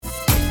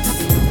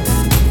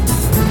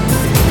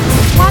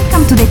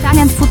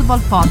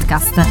Football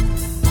Podcast.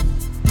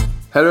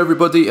 Hello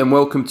everybody and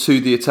welcome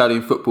to the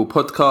Italian Football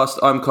Podcast.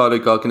 I'm Carlo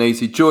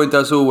Garganese, joined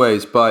as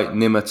always by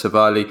Nima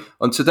Tavali.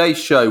 On today's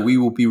show we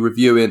will be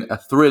reviewing a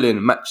thrilling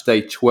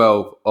matchday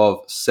 12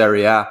 of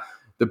Serie A.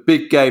 The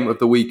big game of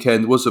the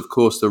weekend was of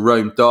course the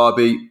Rome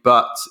derby,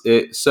 but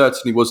it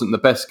certainly wasn't the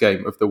best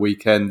game of the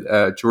weekend,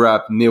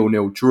 drab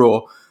 0-0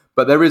 draw.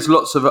 But there is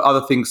lots of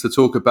other things to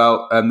talk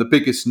about. The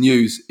biggest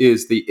news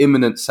is the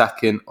imminent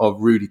sacking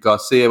of Rudy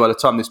Garcia. By the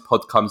time this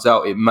pod comes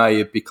out, it may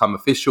have become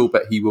official,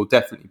 but he will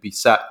definitely be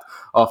sacked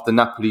after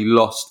Napoli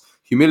lost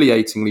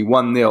humiliatingly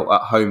 1-0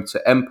 at home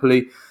to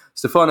Empoli.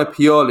 Stefano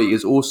Pioli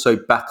is also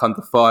back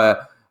under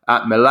fire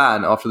at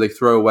Milan after they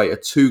throw away a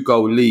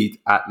 2-goal lead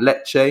at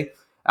Lecce.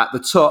 At the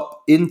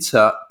top,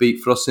 Inter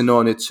beat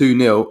Frosinone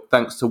 2-0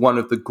 thanks to one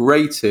of the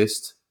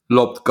greatest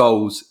lobbed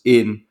goals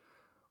in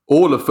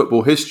all of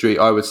football history,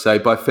 I would say,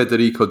 by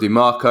Federico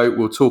Dimarco.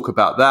 We'll talk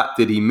about that.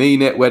 Did he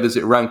mean it? Where does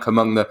it rank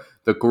among the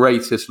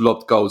greatest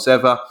lobbed goals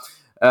ever?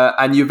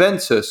 And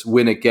Juventus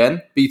win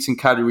again, beating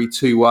Cagliari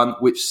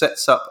 2-1, which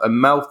sets up a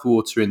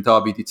mouthwatering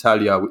Derby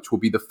d'Italia, which will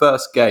be the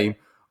first game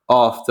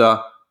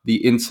after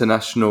the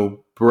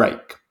international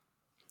break.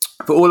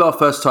 For all our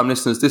first-time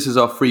listeners, this is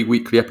our free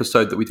weekly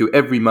episode that we do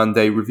every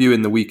Monday,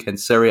 reviewing the weekend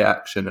Serie A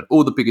action and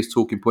all the biggest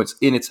talking points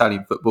in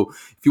Italian football.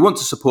 If you want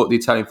to support the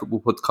Italian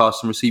Football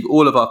Podcast and receive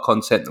all of our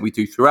content that we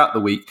do throughout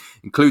the week,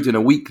 including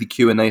a weekly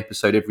Q&A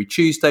episode every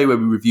Tuesday where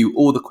we review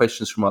all the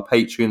questions from our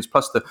Patreons,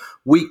 plus the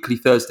weekly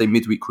Thursday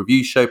midweek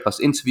review show, plus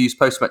interviews,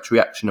 post-match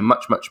reaction and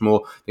much, much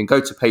more, then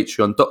go to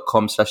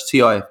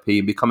patreon.com/TIFP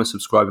and become a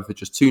subscriber for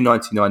just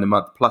 $2.99 a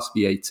month plus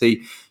VAT.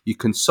 You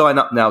can sign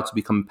up now to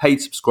become a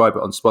paid subscriber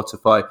on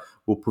Spotify.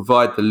 We'll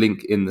provide the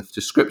link in the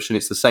description.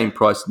 It's the same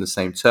price in the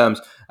same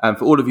terms. And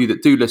for all of you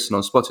that do listen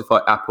on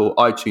Spotify, Apple,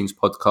 iTunes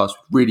podcast,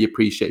 we'd really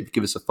appreciate if you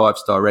give us a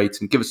 5-star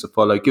rating, give us a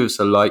follow, give us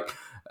a like.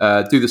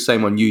 Do the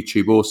same on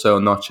YouTube, also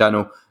on our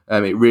channel.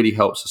 It really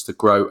helps us to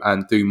grow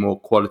and do more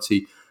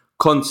quality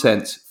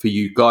content for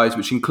you guys,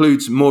 which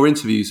includes more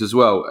interviews as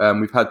well.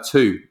 We've had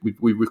two.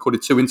 We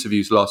recorded 2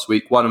 interviews last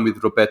week. One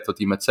with Roberto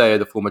Di Matteo,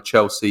 the former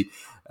Chelsea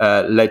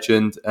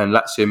legend and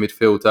Lazio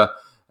midfielder,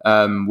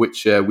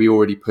 which we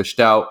already pushed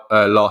out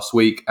last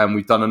week. And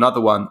we've done another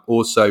one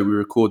also we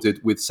recorded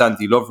with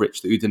Sandy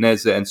Lovric, the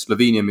Udinese and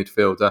Slovenia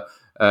midfielder,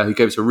 who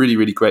gave us a really,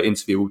 really great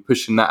interview. We're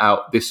pushing that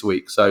out this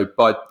week. So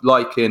by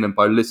liking and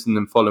by listening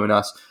and following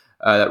us,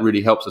 that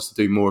really helps us to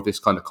do more of this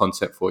kind of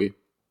content for you.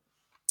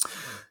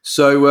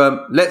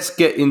 So let's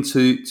get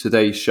into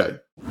today's show.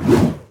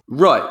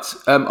 Right,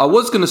 I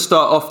was going to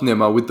start off,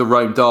 Nima, with the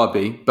Rome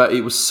derby, but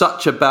it was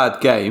such a bad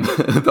game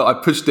that I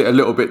pushed it a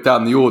little bit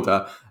down the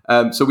order.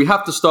 So we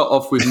have to start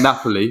off with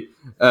Napoli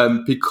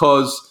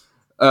because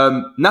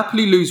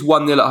Napoli lose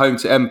 1-0 at home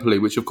to Empoli,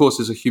 which of course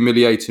is a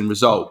humiliating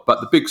result.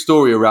 But the big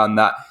story around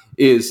that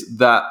is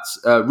that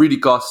Rudy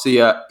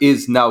Garcia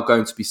is now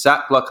going to be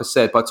sacked. Like I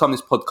said, by the time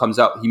this pod comes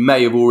out, he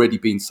may have already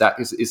been sacked.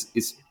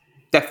 It's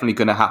definitely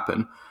going to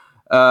happen.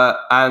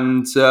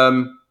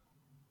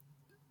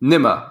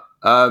 Nima,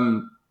 I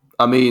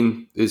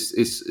mean, De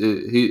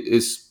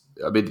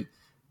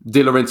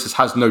Laurentiis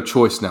has no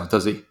choice now,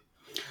 does he?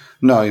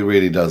 No, he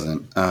really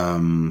doesn't.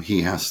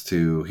 He has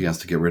to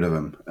get rid of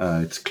him.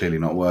 It's clearly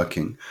not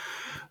working.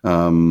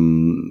 That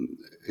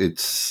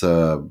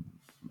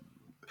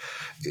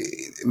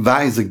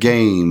is a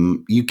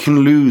game. You can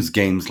lose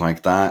games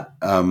like that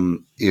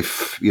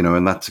if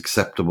and that's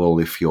acceptable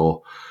if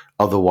you're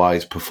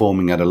otherwise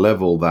performing at a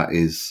level that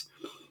is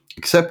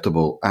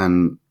acceptable.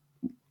 And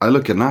I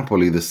look at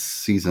Napoli this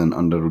season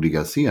under Rudy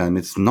Garcia, and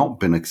it's not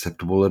been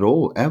acceptable at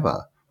all,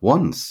 ever,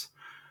 once.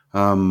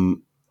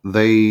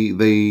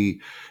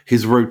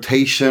 His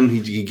rotation,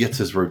 he gets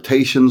his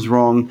rotations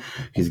wrong.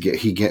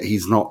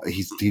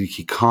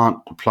 He can't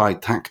apply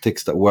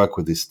tactics that work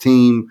with his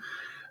team.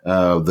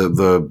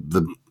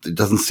 It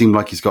doesn't seem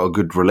like he's got a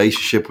good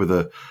relationship with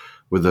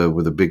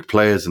the big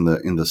players in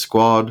the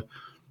squad.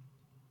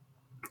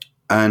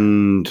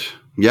 And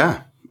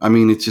yeah, I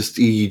mean, it's just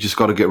you just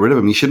got to get rid of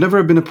him. He should never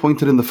have been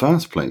appointed in the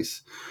first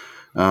place.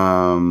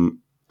 And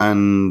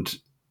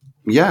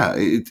yeah,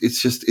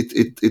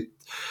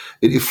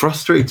 it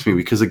frustrates me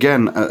because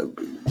again,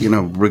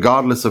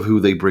 regardless of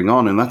who they bring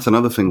on, and that's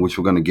another thing which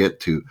we're going to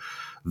get to.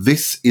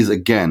 This is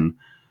again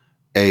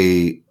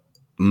a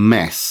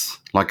mess.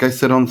 Like I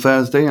said on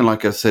Thursday, and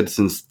like I said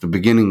since the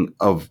beginning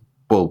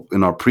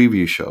in our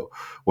preview show,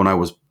 when I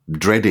was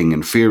dreading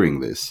and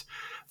fearing this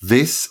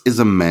is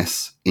a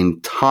mess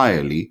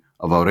entirely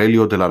of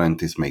Aurelio De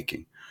Laurentiis'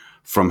 making.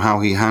 From how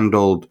he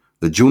handled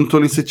the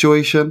Giuntoli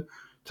situation,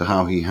 to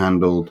how he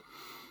handled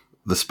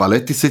the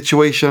Spalletti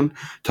situation,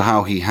 to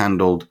how he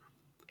handled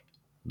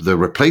the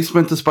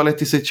replacement to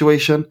Spalletti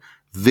situation.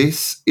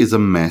 This is a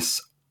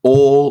mess,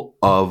 all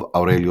of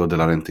Aurelio De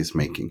Laurentiis'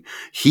 making.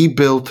 He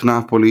built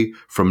Napoli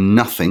from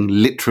nothing,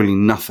 literally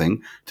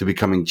nothing, to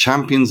becoming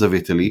champions of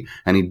Italy,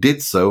 and he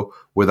did so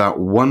without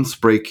once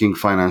breaking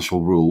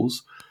financial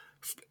rules.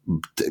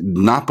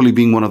 Napoli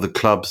being one of the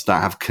clubs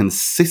that have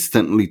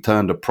consistently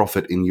turned a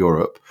profit in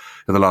Europe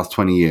in the last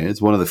 20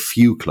 years, one of the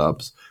few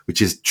clubs,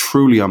 which is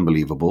truly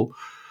unbelievable.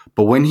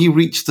 But when he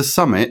reached the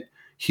summit,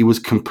 he was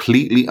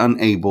completely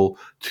unable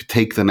to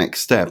take the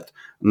next step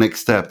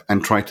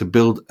and try to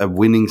build a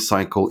winning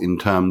cycle in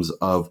terms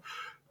of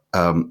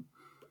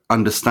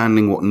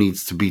understanding what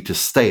needs to be to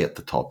stay at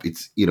the top.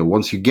 It's,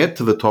 once you get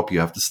to the top, you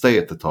have to stay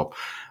at the top.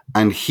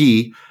 And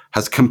he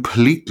has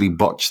completely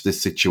botched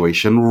this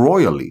situation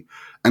royally.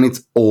 And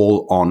it's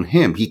all on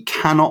him. He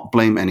cannot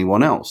blame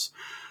anyone else.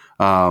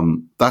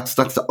 That's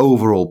the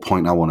overall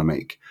point I want to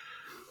make.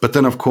 But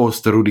then, of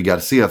course, the Rudy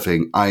Garcia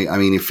thing. I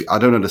mean, if I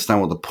don't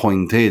understand what the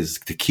point is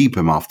to keep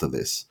him after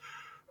this,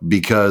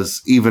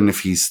 because even if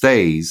he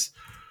stays,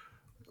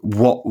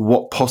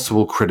 what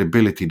possible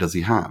credibility does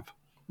he have?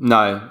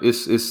 No,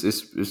 it's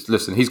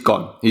listen, he's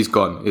gone. He's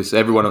gone. It's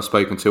everyone I've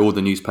spoken to, all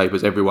the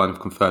newspapers, everyone have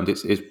confirmed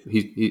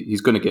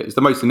he's going to get. It's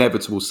the most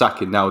inevitable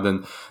sacking now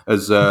than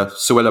as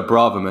Suella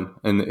Braverman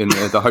in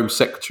the Home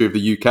Secretary of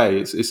the UK.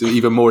 It's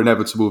even more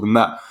inevitable than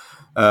that.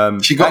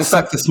 She got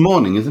sacked this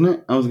morning, isn't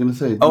it? I was going to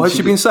say. Oh, has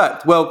she been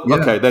sacked? Well, yeah.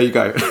 Okay, there you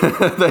go.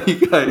 There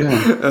you go.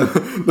 Yeah.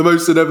 The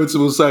most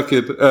inevitable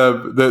sacking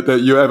that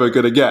you're ever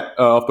going to get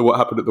after what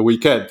happened at the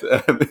weekend,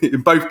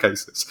 in both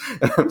cases.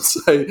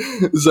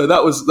 So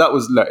that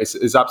was. Look,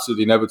 it's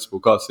absolutely inevitable.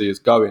 Garcia's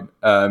going,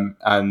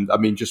 and I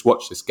mean, just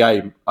watch this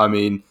game. I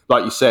mean,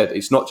 like you said,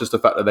 it's not just the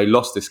fact that they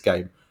lost this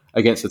game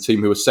against a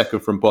team who was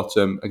second from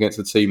bottom, against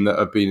a team that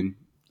have been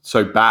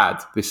so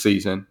bad this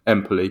season,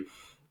 Empoli.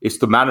 It's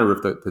the manner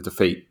of the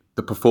defeat,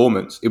 the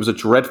performance. It was a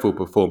dreadful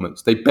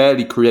performance. They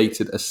barely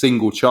created a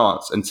single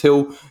chance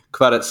until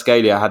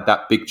Kvaratskhelia had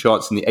that big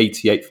chance in the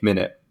 88th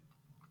minute,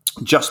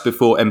 just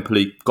before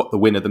Empoli got the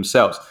winner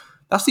themselves.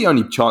 That's the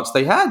only chance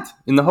they had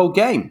in the whole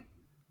game.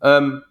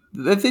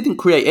 They didn't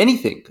create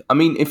anything. I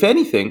mean, if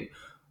anything,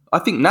 I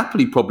think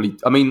Empoli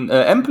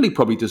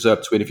probably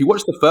deserved to win. If you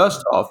watch the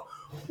first half,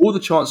 all the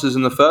chances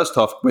in the first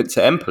half went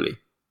to Empoli.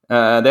 They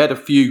had a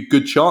few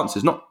good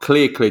chances, not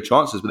clear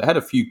chances, but they had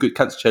a few good.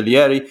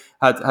 Cancellieri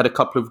had a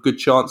couple of good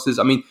chances.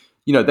 I mean,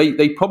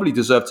 they probably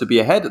deserve to be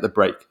ahead at the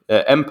break,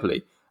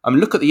 Empoli. I mean,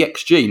 look at the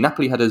XG.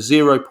 Napoli had a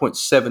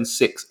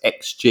 0.76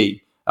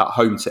 XG at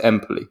home to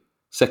Empoli,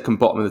 second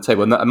bottom of the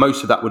table. And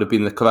most of that would have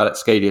been the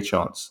Kvaratskhelia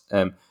chance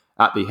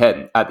at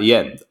the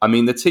end. I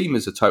mean, the team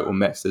is a total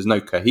mess. There's no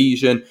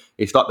cohesion.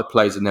 It's like the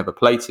players have never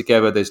played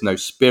together. There's no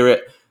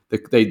spirit.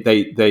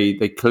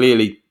 They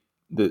clearly...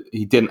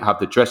 he didn't have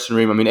the dressing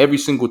room. I mean, every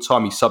single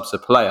time he subs a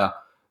player,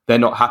 they're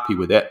not happy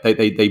with it.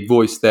 They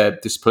voice their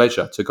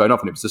displeasure to going off.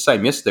 And it was the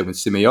same yesterday when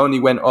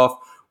Simeone went off,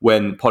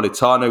 when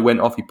Politano went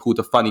off, he pulled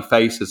a funny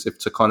face as if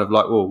to kind of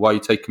like, oh, why are you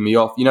taking me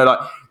off?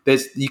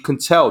 You can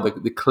tell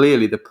that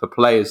clearly the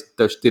players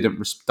just didn't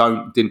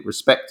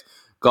respect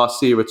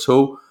Garcia at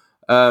all.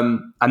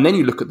 And then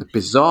you look at the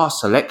bizarre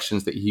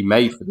selections that he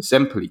made for this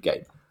Empoli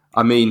game.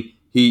 I mean,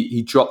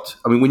 he dropped.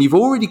 I mean, when you've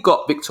already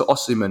got Victor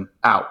Osimhen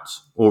out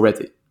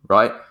already,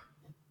 right?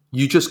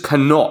 You just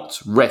cannot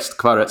rest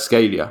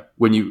Kvaratskhelia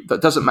that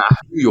doesn't matter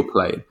who you're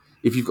playing.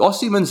 If you've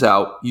Osimhen's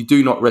out, you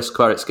do not rest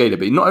Kvaratskhelia.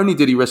 But not only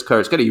did he rest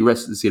Kvaratskhelia, he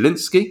rested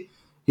Zielinski,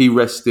 he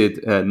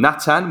rested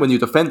Natan when your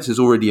defence is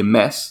already a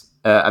mess,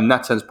 and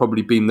Natan's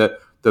probably been the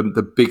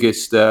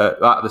biggest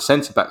out of the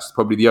centre backs,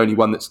 probably the only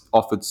one that's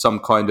offered some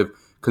kind of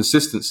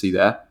consistency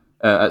there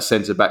at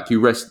centre back. You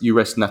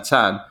rest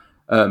Natan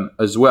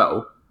as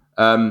well.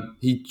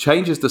 He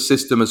changes the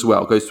system as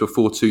well, goes to a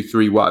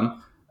 4-2-3-1.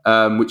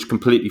 Which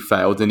completely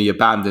failed, and he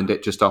abandoned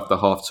it just after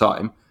half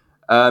time.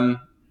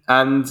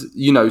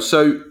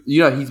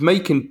 He's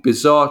making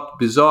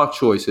bizarre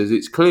choices.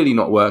 It's clearly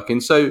not working.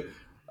 So,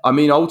 I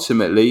mean,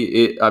 ultimately,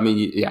 it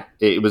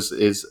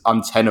is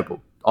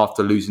untenable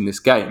after losing this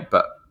game.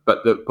 But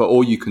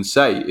all you can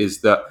say is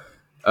that,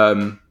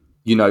 on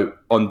De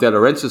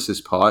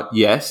Laurentiis' part,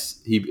 yes,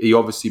 he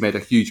obviously made a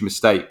huge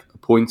mistake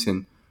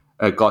appointing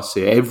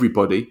Garcia.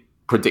 Everybody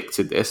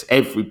predicted this.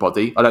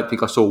 Everybody. I don't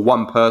think I saw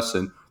one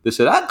person that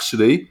said,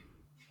 actually,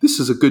 this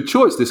is a good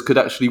choice. This could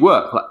actually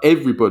work. Like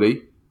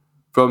everybody,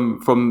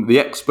 from the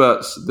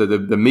experts,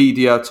 the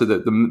media, to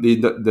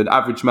the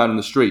average man on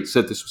the street,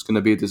 said this was going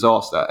to be a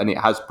disaster, and it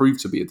has proved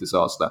to be a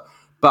disaster.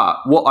 But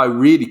what I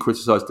really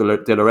criticise De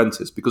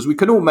Laurentiis, because we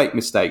can all make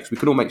mistakes. We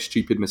can all make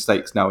stupid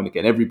mistakes now and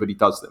again. Everybody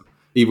does them,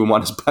 even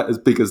one as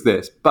big as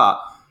this.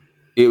 But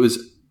it was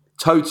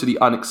totally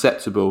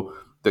unacceptable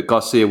that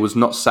Garcia was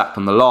not sacked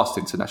on the last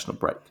international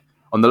break.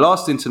 On the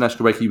last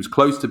international break, he was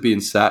close to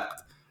being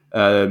sacked.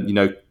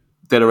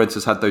 De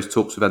Laurentiis had those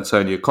talks with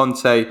Antonio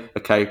Conte.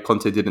 Okay,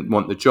 Conte didn't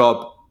want the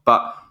job.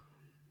 But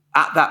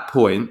at that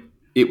point,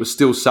 it was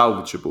still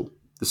salvageable.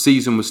 The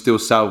season was still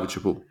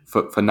salvageable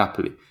for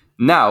Napoli.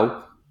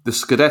 Now, the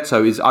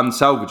Scudetto is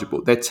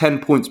unsalvageable. They're 10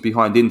 points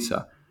behind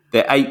Inter.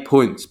 They're 8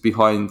 points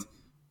behind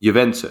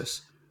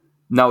Juventus.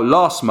 Now,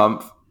 last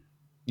month,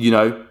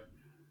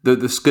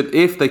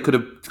 if they could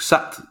have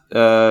sacked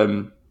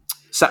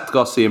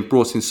Garcia and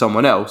brought in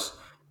someone else,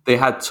 they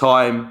had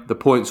time. The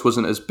points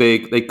wasn't as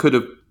big. They could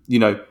have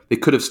they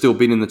could have still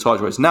been in the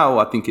title race. Now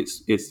I think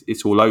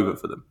it's all over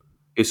for them.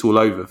 It's all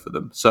over for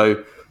them.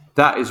 So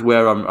that is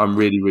where I'm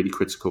really, really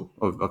critical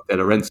of De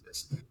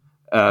Laurentiis.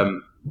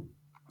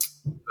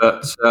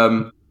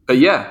 But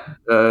yeah,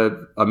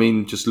 I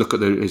mean, just look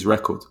at his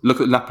record.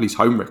 Look at Napoli's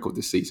home record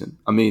this season.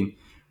 I mean,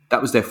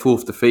 that was their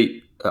 4th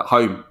defeat at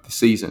home this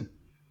season.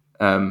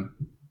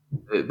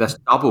 That's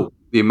double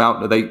the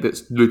amount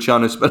that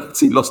Luciano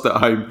Spalletti lost at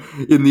home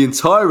in the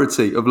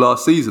entirety of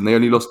last season. They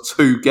only lost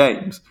 2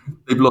 games.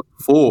 They've lost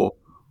 4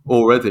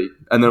 already.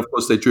 And then, of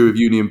course, they drew with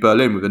Union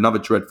Berlin with another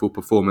dreadful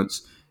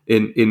performance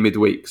in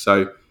midweek.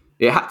 So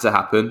it had to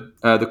happen.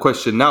 The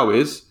question now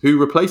is, who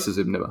replaces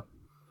him, Nima?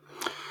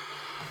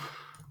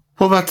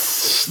 Well,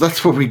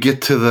 that's where we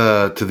get to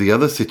the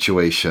other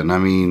situation. I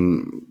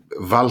mean,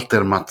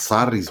 Walter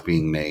Mazzarri's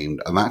being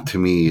named, and that to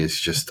me is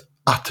just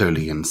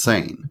utterly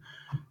insane.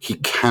 He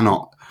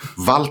cannot.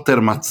 Walter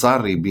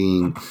Mazzarri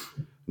being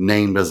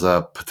named as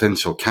a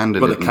potential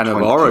candidate. Well, the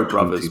Cannavaro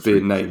brothers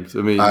being named.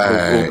 I mean,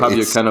 or Fabio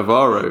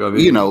Cannavaro. I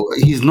mean,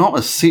 he's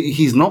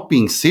not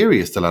being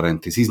serious, De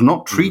Laurentiis. He's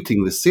not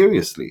treating this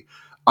seriously.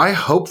 I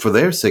hope for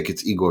their sake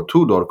it's Igor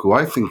Tudor, who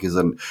I think is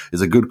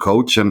a good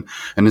coach and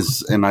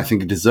I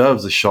think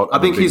deserves a shot. I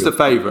think he's the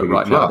favourite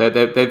right now.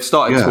 They've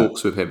started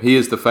talks with him. He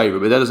is the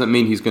favourite, but that doesn't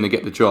mean he's going to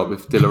get the job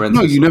if De Laurentiis.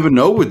 No, you never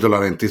know with De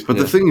Laurentiis. But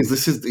the thing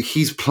is,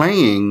 he's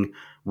playing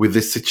with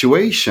this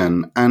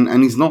situation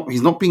and he's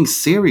not being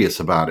serious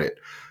about it.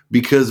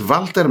 Because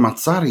Walter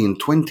Mazzarri in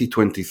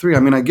 2023, I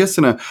mean, I guess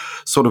in a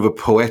sort of a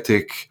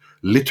poetic,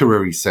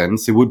 literary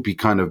sense, it would be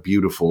kind of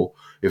beautiful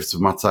if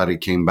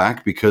Mazzarri came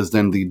back, because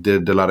then the De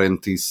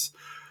Laurentiis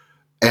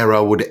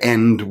era would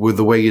end with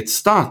the way it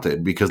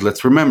started. Because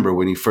let's remember,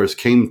 when he first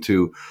came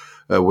to,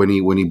 when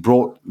he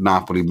brought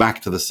Napoli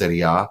back to the Serie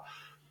A,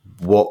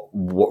 what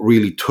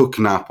really took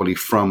Napoli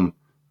from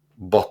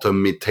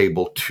bottom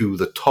mid-table to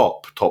the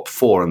top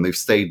 4, and they've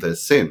stayed there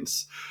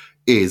since,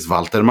 is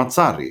Walter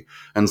Mazzarri.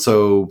 And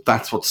so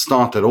that's what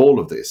started all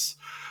of this.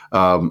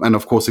 And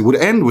of course, it would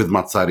end with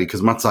Mazzarri,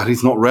 because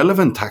Mazzarri's not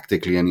relevant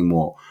tactically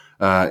anymore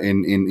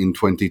in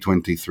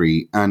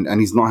 2023, and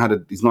he's not had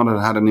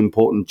an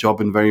important job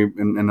in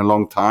a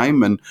long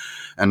time, and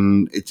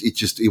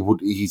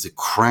he's a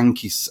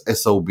cranky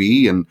SOB,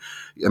 and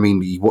I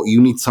mean, what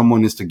you need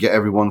someone is to get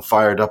everyone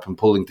fired up and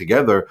pulling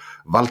together.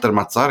 Walter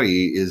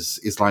Mazzarri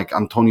is like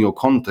Antonio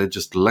Conte,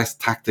 just less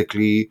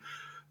tactically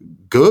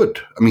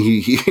good. I mean,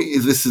 he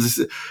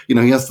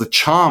has the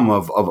charm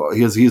of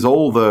he has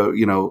all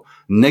the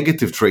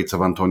negative traits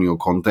of Antonio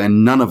Conte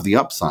and none of the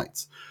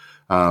upsides.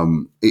 I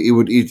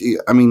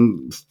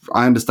mean,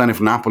 I understand if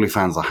Napoli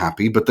fans are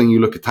happy, but then you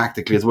look at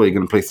tactically as well. You're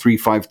going to play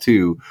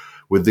 3-5-2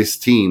 with this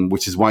team,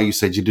 which is why you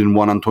said you didn't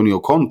want Antonio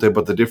Conte.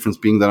 But the difference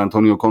being that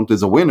Antonio Conte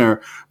is a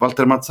winner,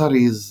 Walter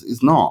Mazzarri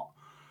is not.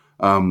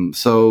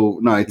 So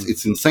no,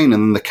 it's insane.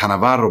 And then the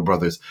Cannavaro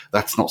brothers,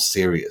 that's not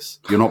serious.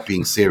 You're not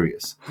being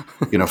serious.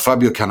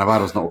 Fabio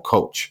Cannavaro's not a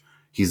coach.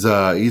 He's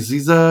a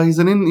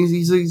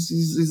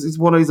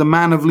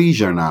man of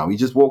leisure now. He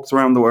just walks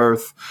around the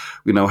earth,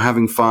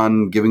 having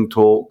fun, giving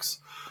talks,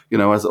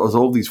 as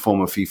all these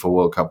former FIFA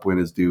World Cup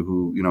winners do,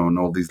 who, and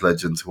all these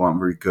legends who aren't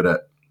very good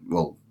at,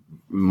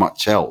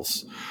 much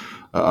else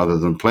other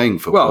than playing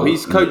football. Well,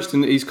 he's coached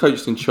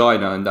in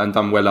China and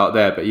done well out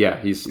there, but yeah,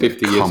 he's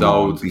 50 years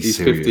old. He's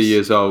serious. 50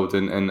 years old,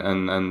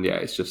 and yeah,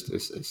 it's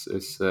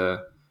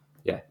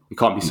you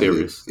can't be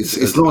serious.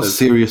 It's not a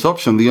serious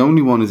option. The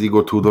only one is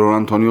Igor Tudor or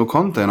Antonio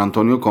Conte, and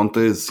Antonio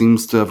Conte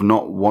seems to have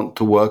not want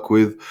to work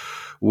with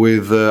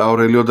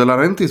Aurelio De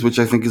Laurentiis, which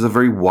I think is a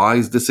very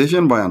wise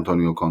decision by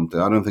Antonio Conte.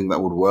 I don't think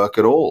that would work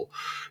at all.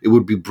 It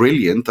would be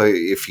brilliant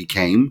if he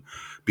came,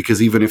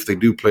 because even if they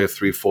do play a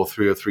 3-4-3 or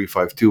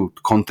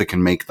 3-5-2, Conte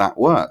can make that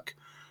work.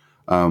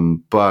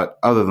 But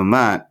other than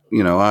that,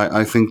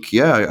 I think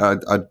I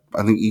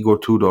think Igor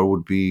Tudor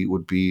would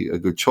be a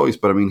good choice.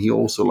 But I mean, he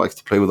also likes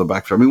to play with a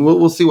back three. I mean,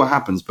 we'll see what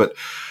happens. But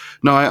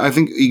no, I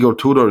think Igor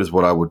Tudor is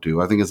what I would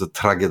do. I think as a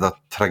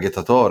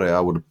traghettatore,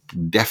 I would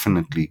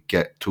definitely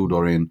get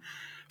Tudor in,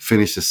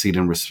 finish the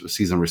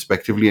season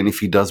respectively, and if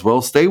he does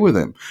well, stay with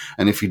him.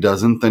 And if he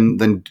doesn't,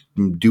 then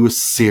do a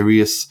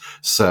serious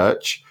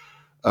search.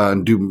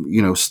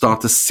 And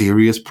start a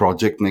serious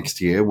project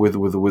next year with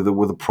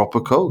a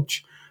proper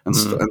coach, and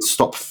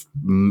stop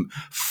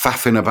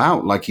faffing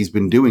about like he's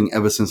been doing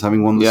ever since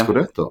having won the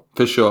Scudetto.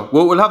 For sure.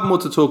 Well, we'll have more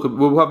to talk.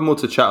 We'll have more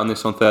to chat on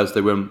this on Thursday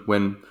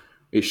when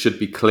it should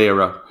be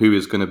clearer who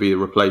is going to be the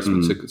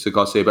replacement to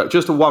Garcia. But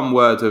just one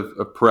word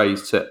of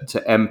praise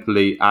to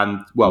Empoli and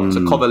to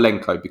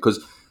Kovalenko,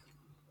 because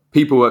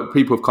people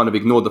have kind of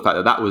ignored the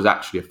fact that was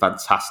actually a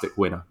fantastic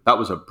winner. That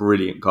was a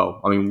brilliant goal.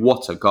 I mean,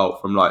 what a goal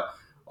from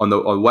on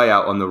the way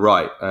out on the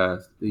right.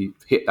 He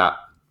hit that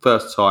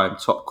first time,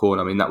 top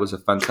corner. I mean, that was a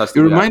fantastic.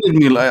 It reminded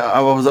me,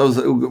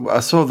 I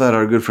saw that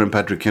our good friend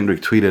Patrick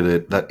Kendrick tweeted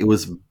it, that it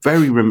was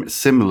very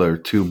similar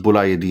to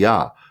Boulaye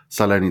Dia,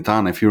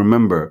 Salernitana. If you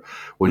remember,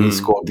 when he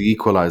scored the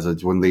equalizer,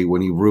 when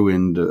he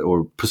ruined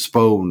or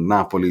postponed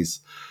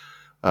Napoli's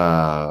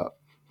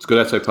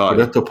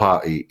Scudetto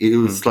party. It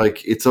was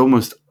like, it's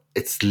almost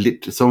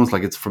it's almost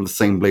like it's from the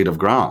same blade of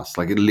grass,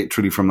 like it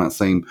literally from that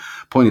same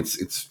point.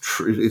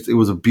 It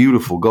was a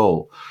beautiful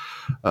goal.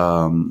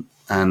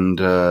 And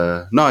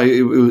no,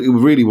 it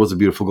really was a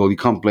beautiful goal. You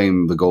can't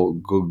blame the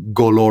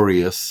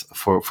Golorius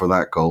for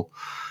that goal.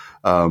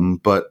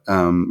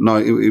 No,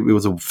 it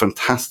was a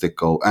fantastic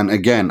goal. And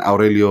again,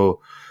 Aurelio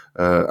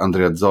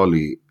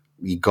Andreazzoli,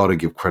 you got to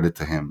give credit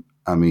to him.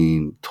 I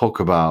mean,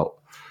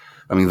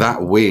 that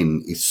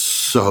win is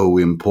so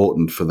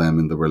important for them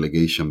in the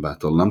relegation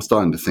battle. And I'm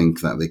starting to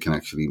think that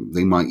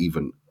they might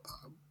even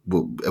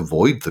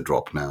avoid the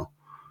drop now.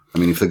 I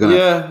mean, if they're going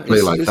to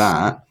play like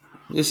that.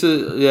 It's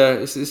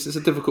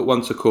a difficult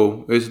one to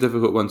call. It's a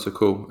difficult one to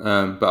call.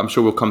 But I'm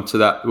sure we'll come to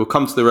that. We'll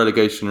come to the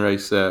relegation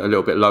race a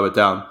little bit lower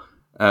down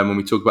when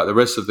we talk about the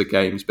rest of the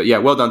games. But yeah,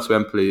 well done to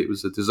Empoli. It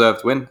was a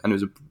deserved win, and it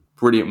was a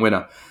brilliant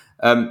winner.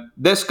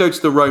 Let's go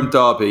to the Rome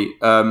derby.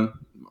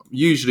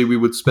 Usually we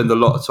would spend a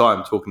lot of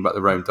time talking about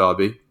the Rome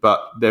derby,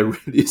 but there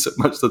really isn't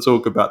much to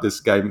talk about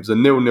this game. It was a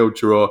 0-0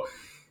 draw.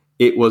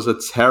 It was a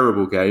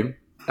terrible game.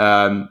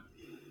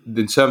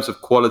 In terms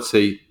of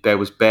quality, there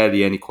was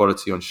barely any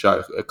quality on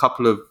show. A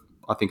couple of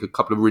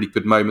really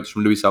good moments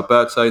from Luis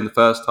Alberto in the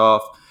first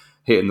half,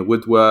 hitting the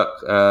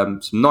woodwork.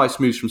 Some nice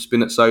moves from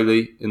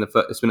Spinazzola in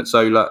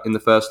the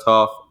first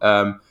half,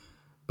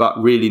 but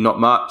really not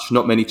much.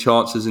 Not many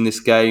chances in this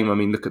game. I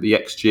mean, look at the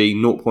XG: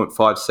 0.57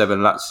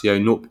 Lazio,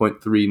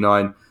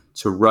 0.39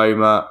 to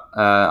Roma.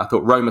 I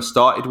thought Roma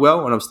started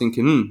well, and I was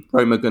thinking,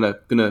 Roma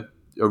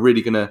are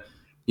really gonna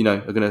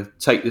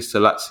take this to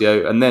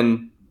Lazio, and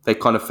then they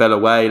kind of fell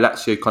away.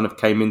 Lazio kind of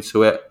came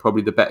into it,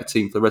 probably the better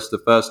team for the rest of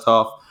the first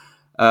half.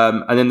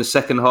 And then the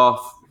second half,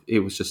 it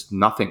was just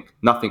nothing.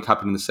 Nothing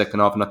happened in the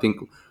second half. And I think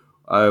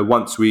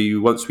once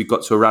we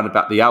got to around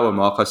about the hour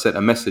mark, I sent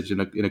a message in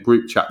a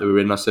group chat that we were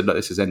in. I said, look,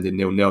 this is ending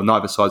 0-0.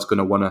 Neither side's going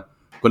to want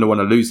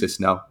to lose this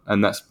now.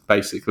 And that's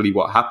basically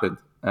what happened.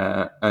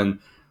 And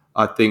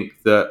I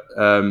think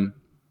that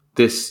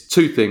this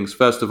two things.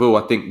 First of all,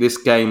 I think this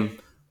game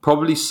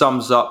probably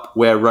sums up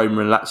where Roma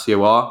and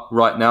Lazio are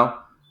right now.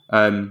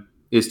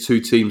 Is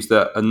two teams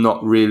that are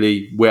not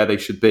really where they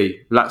should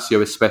be.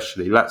 Lazio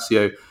especially.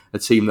 Lazio, a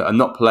team that are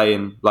not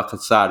playing like a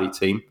Sarri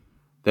team.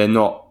 They're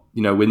not,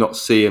 we're not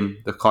seeing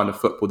the kind of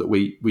football that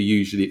we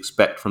usually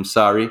expect from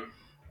Sarri.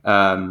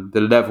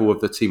 The level of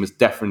the team has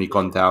definitely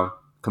gone down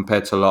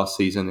compared to last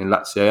season in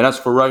Lazio. And as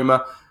for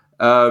Roma,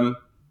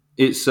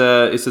 it's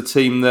a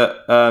team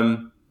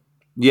that,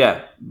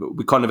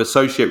 we kind of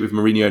associate with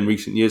Mourinho in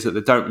recent years, that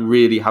they don't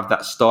really have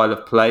that style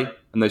of play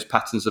and those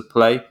patterns of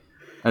play.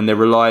 And they're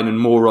relying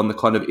more on the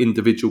kind of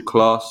individual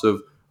class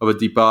of a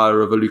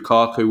Dybala, of a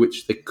Lukaku,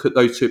 which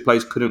those two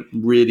players couldn't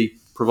really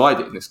provide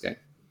it in this game.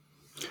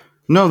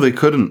 No, they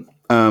couldn't.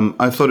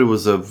 I thought it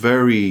was a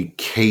very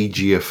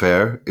cagey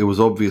affair. It was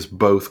obvious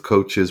both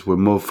coaches were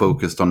more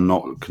focused on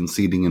not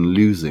conceding and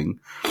losing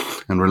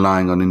and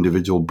relying on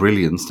individual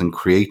brilliance than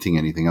creating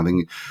anything. I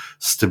think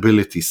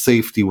stability,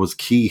 safety was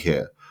key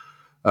here.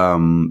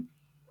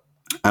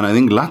 And I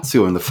think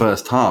Lazio in the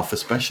first half,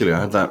 especially,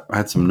 I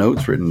had some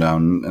notes written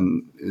down,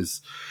 and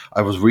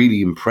I was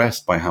really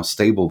impressed by how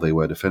stable they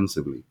were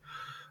defensively.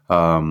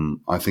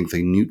 I think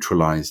they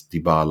neutralized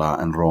Dybala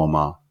and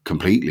Roma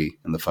completely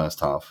in the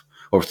first half,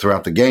 or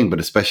throughout the game, but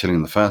especially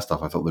in the first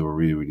half. I thought they were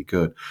really, really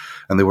good,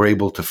 and they were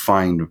able to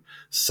find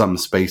some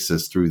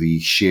spaces through the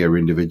sheer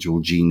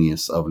individual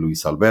genius of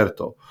Luis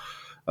Alberto.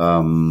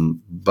 I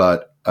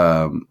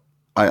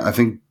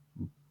think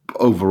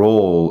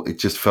overall, it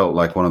just felt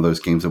like one of those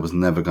games that was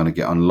never going to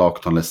get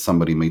unlocked unless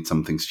somebody made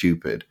something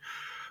stupid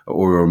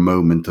or a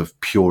moment of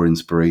pure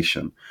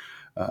inspiration.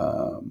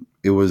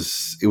 It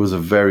was a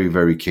very,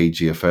 very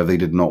cagey affair. They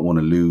did not want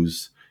to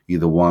lose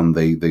either one.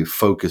 Their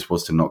focus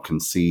was to not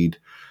concede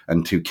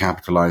and to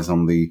capitalize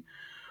on the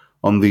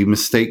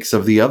mistakes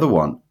of the other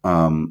one,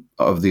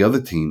 of the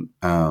other team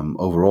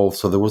overall.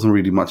 So there wasn't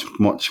really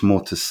much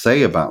more to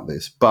say about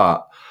this,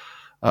 but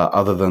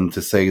other than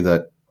to say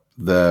that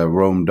the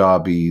Rome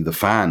derby, the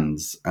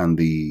fans and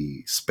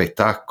the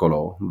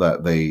spettacolo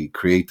that they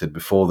created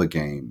before the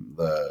game,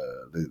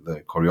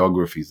 the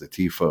choreographies, the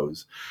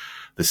tifos,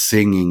 the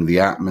singing, the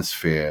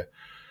atmosphere,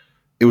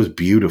 it was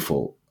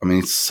beautiful. I mean,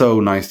 it's so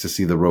nice to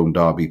see the Rome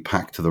derby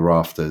packed to the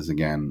rafters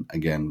again,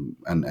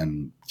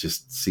 and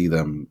just see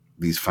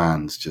these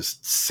fans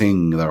just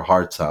sing their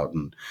hearts out.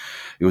 And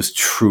it was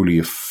truly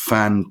a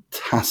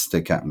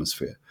fantastic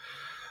atmosphere.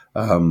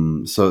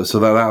 So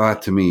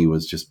that to me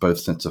was just both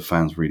sets of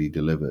fans really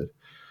delivered.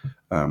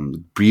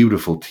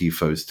 Beautiful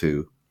tifos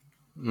too,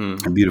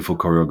 and beautiful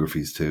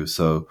choreographies too.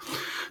 So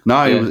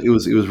it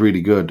was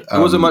really good.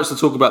 There wasn't much to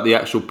talk about the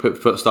actual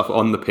stuff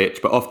on the pitch,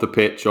 but off the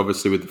pitch,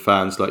 obviously with the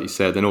fans, like you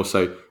said, and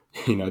also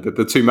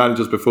the two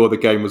managers before the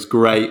game was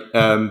great.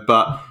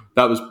 But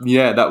that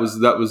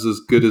was as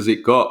good as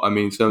it got. I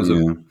mean, in terms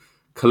of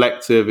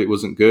collective, it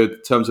wasn't good.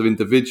 In terms of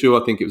individual,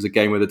 I think it was a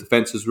game where the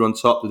defenders were on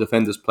top. The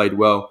defenders played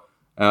well.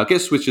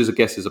 Which is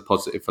a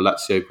positive for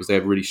Lazio because they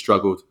have really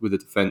struggled with the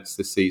defence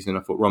this season.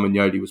 I thought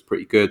Romagnoli was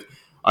pretty good.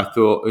 I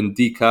thought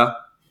Ndika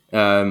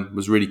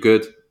was really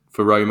good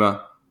for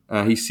Roma.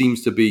 He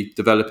seems to be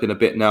developing a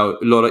bit now.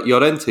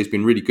 Llorente's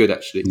been really good,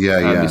 actually,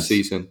 this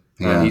season.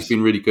 He's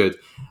been really good.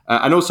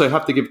 And also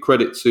have to give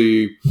credit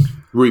to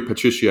Rui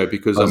Patricio,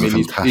 because,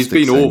 he's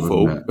been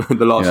awful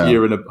the last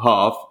year and a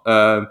half.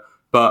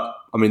 But,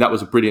 that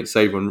was a brilliant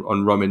save on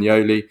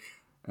Romagnoli.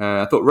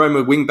 I thought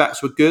Roma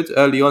wing-backs were good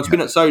early on.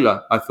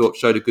 Spinazzola, I thought,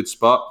 showed a good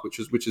spark, which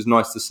is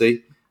nice to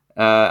see.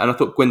 And I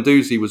thought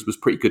Guendouzi was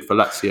pretty good for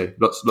Lazio.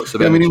 Lots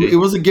of energy. It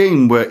was a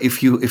game where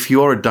if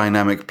you are a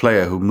dynamic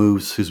player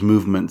whose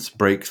movements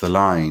break the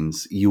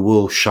lines, you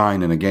will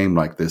shine in a game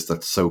like this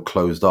that's so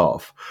closed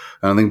off.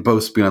 And I think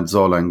both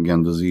Spinazzola and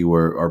Guendouzi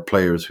are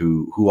players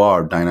who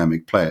are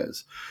dynamic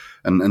players,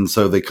 and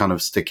so they kind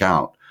of stick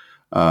out.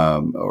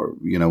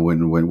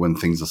 When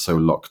things are so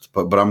locked.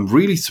 But I'm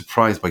really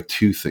surprised by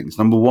two things.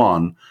 Number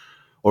one,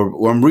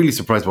 or I'm really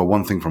surprised by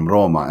one thing from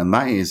Roma, and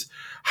that is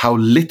how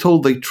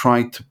little they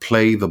tried to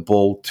play the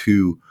ball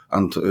to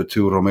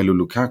Romelu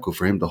Lukaku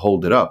for him to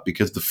hold it up.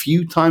 Because the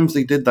few times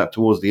they did that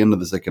towards the end of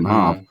the second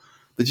half,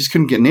 they just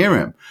couldn't get near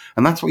him.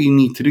 And that's what you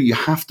need to do. You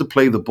have to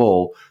play the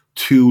ball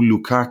to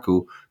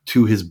Lukaku,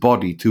 to his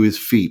body, to his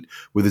feet,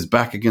 with his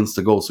back against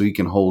the goal so he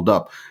can hold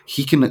up.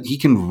 He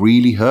can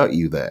really hurt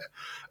you there.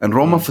 And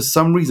Roma, for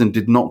some reason,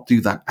 did not do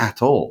that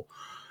at all.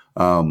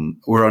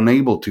 Were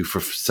unable to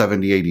for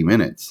 70, 80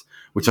 minutes,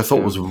 which I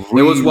thought was really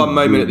There was one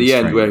moment really at the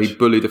end strange. where he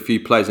bullied a few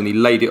players and he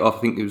laid it off. I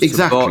think it was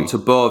to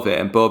Bove,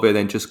 and Bove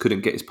then just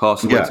couldn't get his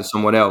pass away to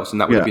someone else, and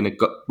that would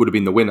have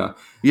been the winner.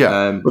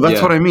 Yeah, but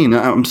that's what I mean.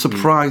 I'm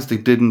surprised they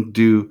didn't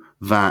do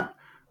that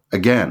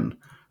again.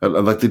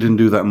 Like they didn't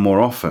do that more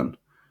often.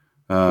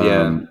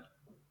 No,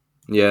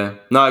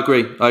 I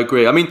agree.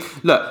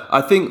 Look,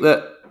 I think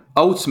that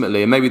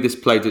ultimately, and maybe this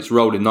played its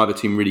role in neither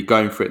team really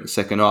going for it in the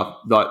second half,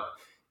 like,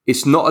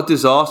 it's not a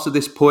disaster at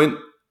this point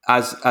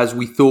as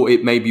we thought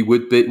it maybe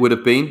would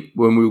have been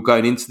when we were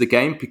going into the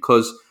game,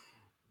 because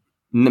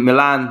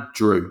Milan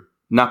drew,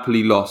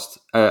 Napoli lost,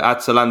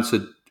 Atalanta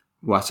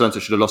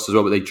should have lost as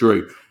well, but they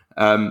drew.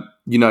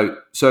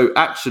 So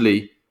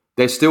actually,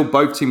 they're still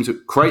both teams.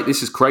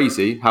 This is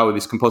crazy how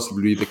this can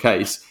possibly be the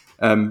case,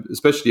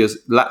 especially as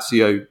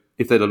Lazio,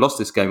 if they'd have lost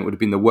this game, it would have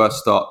been the worst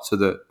start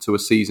to a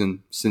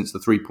season since the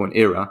 3-point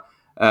era.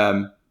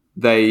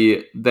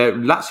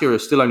 Lazio are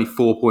still only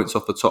 4 points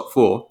off the top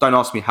four. Don't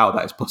ask me how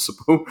that is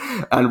possible.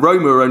 And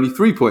Roma are only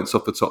 3 points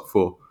off the top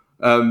four.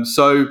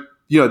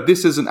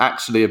 This isn't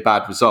actually a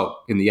bad result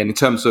in the end, in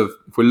terms of,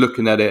 if we're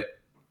looking at it,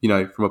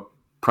 from a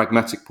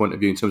pragmatic point of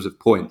view in terms of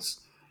points.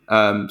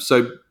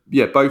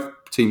 Both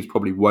teams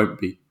probably won't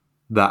be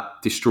that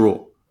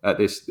distraught at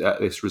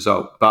this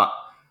result, but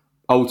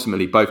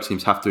ultimately both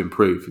teams have to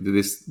improve.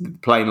 This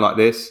playing like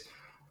this,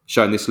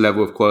 showing this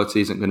level of quality,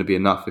 isn't going to be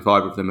enough if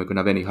either of them are going to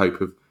have any hope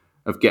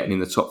of getting in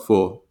the top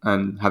four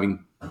and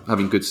having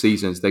good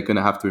seasons. They're going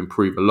to have to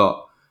improve a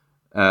lot.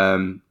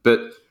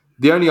 But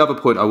the only other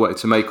point I wanted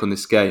to make on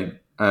this game,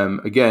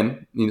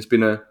 again, it's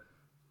been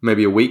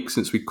maybe a week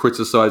since we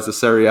criticised the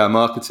Serie A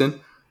marketing,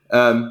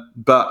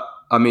 but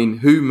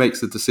who makes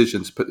the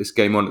decision to put this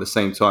game on at the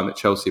same time that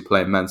Chelsea are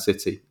playing Man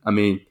City?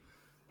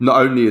 Not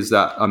only is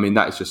that,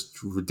 that is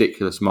just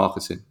ridiculous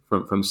marketing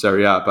from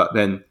Serie A, but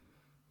then,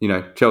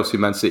 Chelsea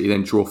and Man City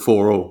then draw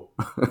 4-4.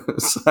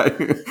 So,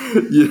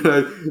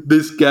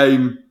 this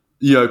game,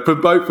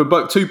 from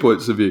both 2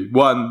 points of view,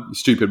 one,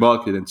 stupid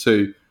marketing, and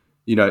two,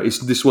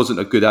 this wasn't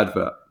a good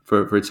advert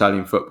for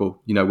Italian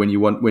football. When you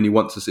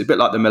want to see, a bit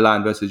like the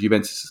Milan versus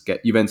Juventus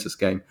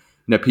game,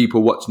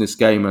 people watching this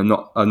game are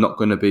not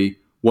going to be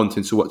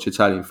wanting to watch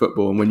Italian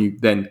football. And when you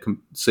then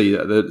see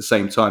that at the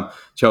same time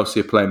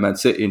Chelsea are playing Man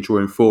City and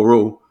drawing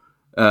 4-4,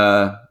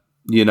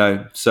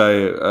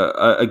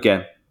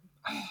 again,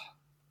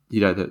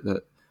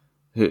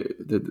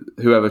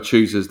 whoever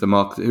chooses the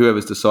market,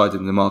 whoever's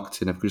deciding the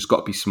marketing, have just got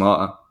to be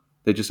smarter.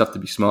 They just have to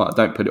be smarter.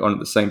 Don't put it on at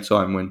the same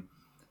time when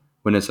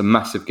there's a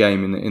massive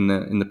game in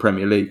the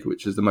Premier League,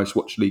 which is the most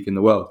watched league in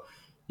the world.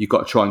 You've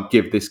got to try and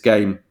give this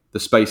game the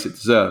space it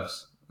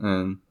deserves.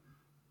 And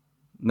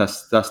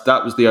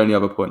that was the only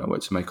other point I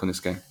wanted to make on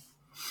this game.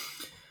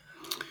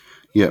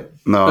 Yeah,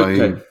 no,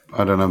 Okay.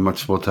 I don't have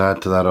much more to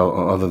add to that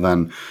other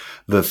than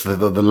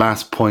the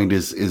last point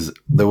is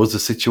there was a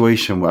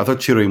situation where I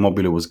thought Ciro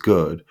Immobile was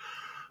good,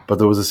 but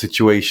there was a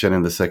situation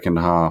in the second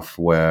half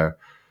where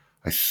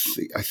I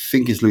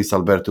think it's Luis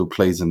Alberto who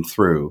plays him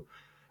through,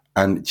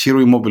 and Ciro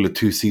Immobile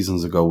 2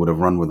 seasons ago would have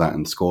run with that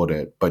and scored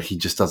it, but he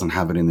just doesn't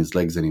have it in his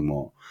legs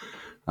anymore.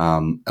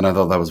 And I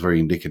thought that was very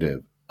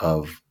indicative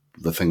of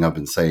the thing I've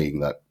been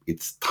saying, that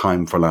it's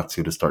time for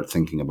Lazio to start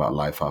thinking about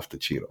life after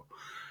Ciro.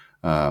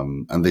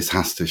 And this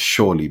has to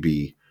surely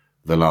be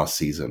the last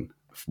season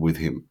with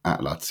him at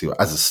Lazio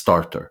as a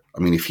starter.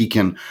 If he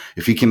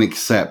can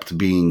accept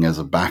being as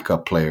a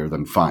backup player,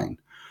 then fine.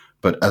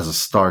 But as a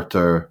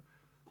starter,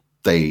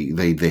 they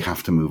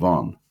have to move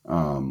on,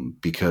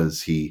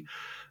 because he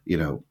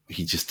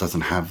just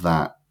doesn't have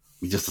that.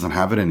 He just doesn't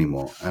have it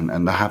anymore,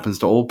 and that happens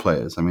to all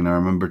players. I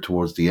remember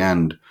towards the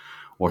end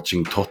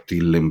watching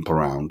Totti limp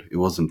around. It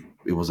wasn't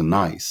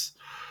nice.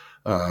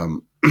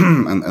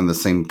 and the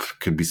same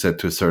could be said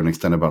to a certain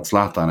extent about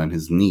Zlatan and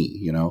his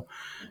knee.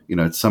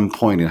 At some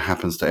point it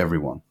happens to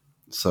everyone.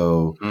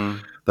 So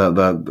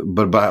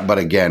but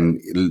again,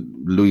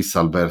 Luis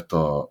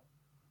Alberto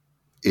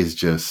is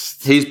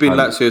just. He's been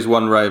Lazio's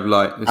one ray of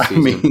light this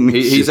season.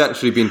 He's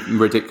actually been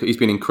ridiculous. He's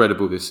been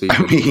incredible this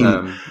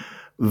season.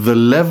 The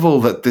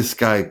level that this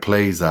guy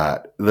plays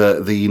at,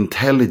 the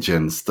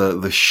intelligence,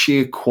 the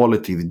sheer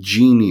quality, the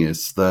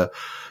genius, the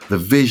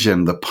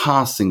vision, the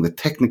passing, the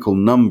technical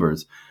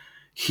numbers,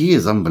 he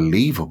is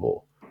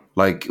unbelievable.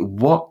 Like,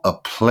 what a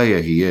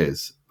player he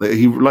is.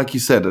 He, like you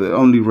said, the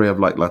only ray of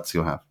light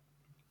Lazio have.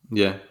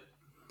 Yeah,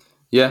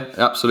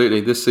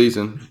 absolutely. This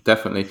season,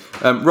 definitely.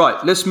 Right,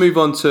 let's move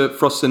on to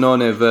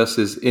Frosinone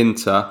versus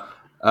Inter.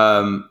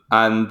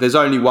 And there's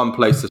only one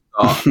place to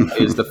start,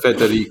 is the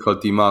Federico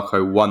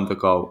Dimarco wonder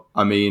goal.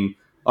 I mean,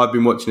 I've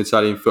been watching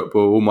Italian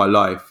football all my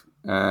life,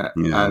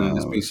 and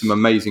there's been some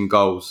amazing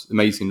goals,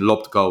 amazing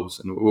lobbed goals,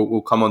 and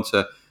we'll come on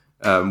to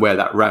where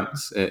that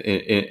ranks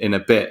in a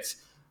bit.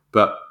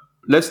 But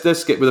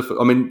let's get with the.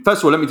 I mean,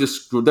 first of all,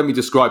 let me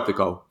describe the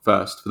goal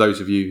first for those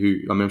of you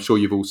who, I mean, I'm sure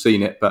you've all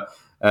seen it, but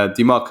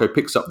Dimarco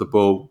picks up the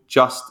ball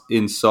just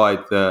inside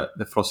the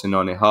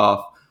Frosinone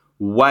half,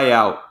 way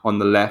out on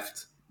the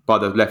left by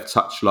the left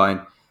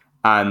touchline,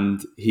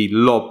 and he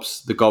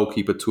lobs the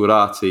goalkeeper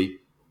Turati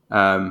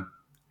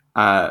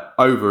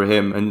over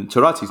him, and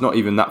Turati's not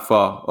even that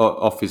far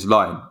off his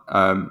line.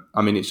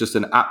 I mean, it's just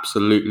an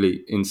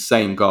absolutely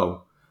insane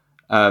goal.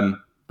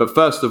 But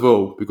first of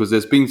all, because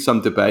there's been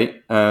some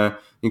debate,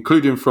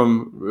 including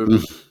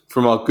from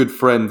our good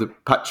friend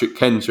Patrick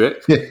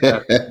Kendrick,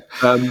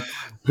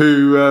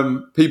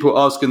 who people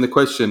asking the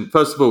question,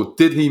 first of all,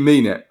 did he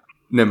mean it?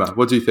 Nima,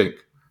 what do you think?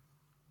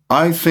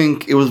 I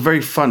think it was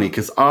very funny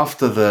because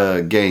after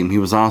the game, he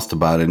was asked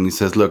about it, and he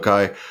says, "Look,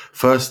 I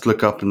first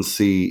look up and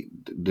see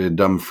the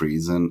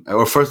Dumfries,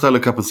 or first I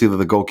look up and see that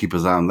the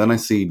goalkeeper's out, and then I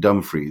see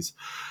Dumfries,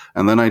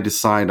 and then I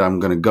decide I'm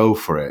going to go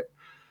for it."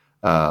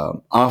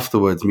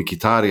 Afterwards,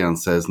 Mkhitaryan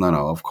says, "No,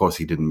 of course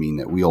he didn't mean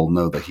it. We all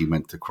know that he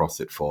meant to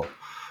cross it for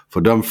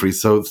Dumfries."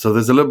 So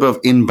there's a little bit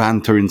of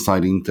banter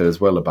inside Inter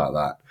as well about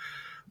that,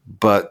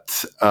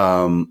 but.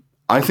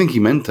 I think he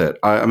meant it.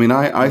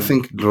 I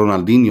think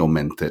Ronaldinho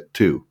meant it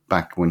too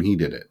back when he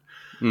did it.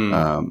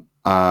 And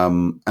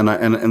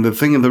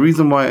the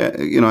reason why,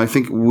 I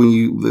think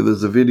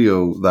there's a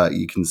video that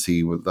you can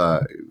see with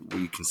that,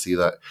 where you can see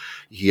that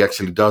he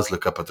actually does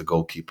look up at the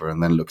goalkeeper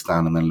and then looks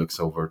down and then looks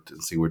over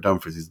to see where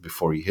Dumfries is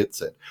before he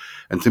hits it.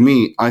 And to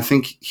me, I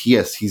think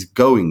yes, he's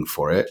going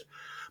for it,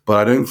 but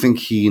I don't think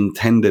he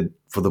intended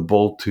for the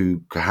ball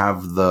to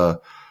have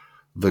the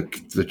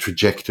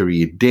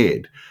trajectory it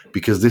did,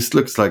 because this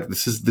looks like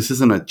this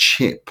isn't a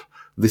chip,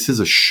 this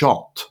is a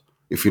shot,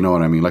 if you know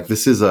what I mean. Like,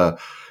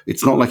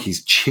 it's not like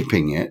he's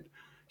chipping it,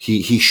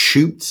 he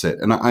shoots it,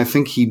 and I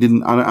think he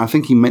didn't. I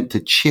think he meant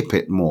to chip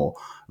it more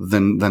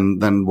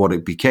than what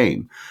it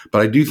became.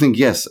 But I do think,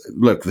 yes,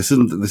 look, this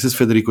is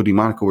Federico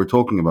Dimarco we're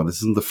talking about. This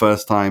isn't the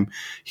first time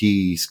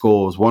he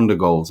scores wonder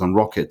goals and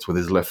rockets with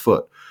his left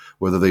foot.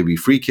 Whether they be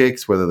free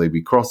kicks, whether they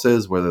be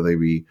crosses, whether they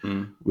be,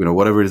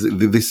 whatever it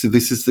is,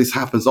 this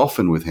happens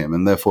often with him,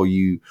 and therefore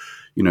you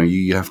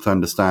have to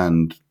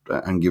understand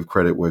and give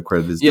credit where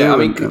credit is due. Yeah, I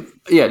mean,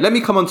 let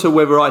me come on to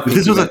whether I think if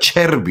this was a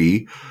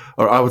Cherby,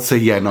 or I would say,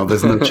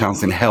 there's no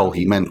chance in hell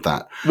he meant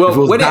that. Well, if it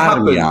was when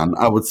Darmian,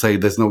 I would say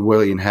there's no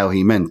way in hell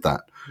he meant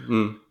that.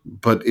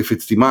 But if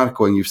it's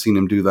Dimarco and you've seen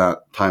him do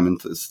that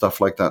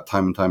stuff like that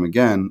time and time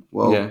again,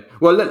 well, yeah.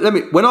 Well, let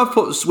me. When I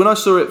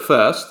saw it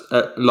first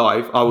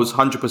live, I was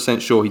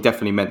 100% sure he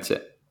definitely meant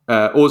it.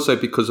 Also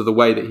because of the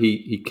way that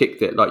he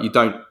kicked it. Like, you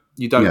don't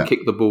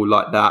kick the ball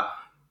like that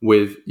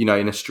with in a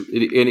and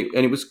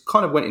it was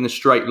kind of went in a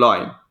straight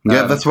line.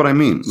 Yeah, that's what I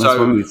mean. That's so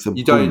what I mean.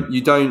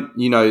 you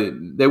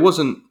don't there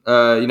wasn't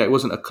it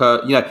wasn't a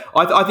curve. I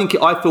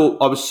thought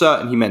I was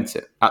certain he meant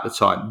it at the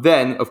time.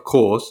 Then of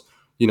course.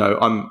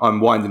 I'm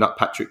winding up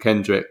Patrick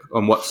Kendrick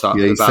on WhatsApp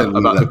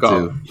about the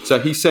goal. Too. So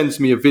he sends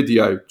me a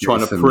video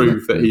trying to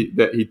prove that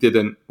he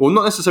didn't. Well,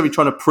 not necessarily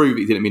trying to prove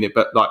he didn't mean it,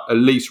 but like at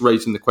least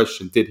raising the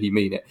question: did he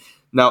mean it?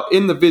 Now,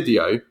 in the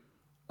video,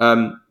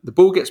 the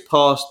ball gets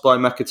passed by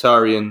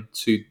Mkhitaryan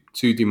to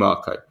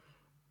Dimarco.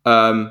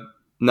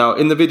 Now,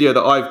 in the video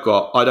that I've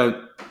got, I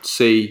don't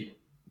see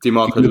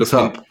Dimarco looking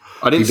up.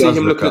 I didn't see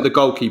him looking at the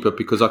goalkeeper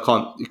because I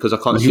can't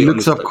see. He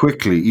looks up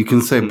quickly. You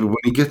can say, but when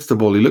he gets the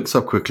ball, he looks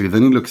up quickly.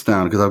 Then he looks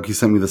down, because he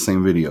sent me the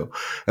same video,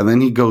 and then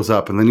he goes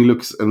up, and then he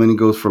looks, and then he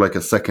goes for like a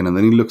second, and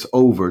then he looks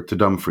over to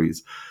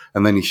Dumfries,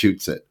 and then he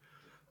shoots it.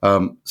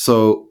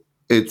 So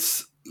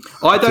it's.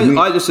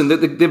 Listen.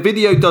 The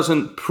video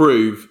doesn't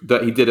prove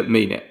that he didn't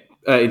mean it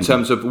in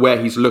terms of where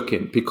he's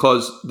looking,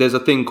 because there's a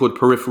thing called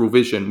peripheral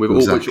vision,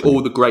 which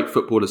all the great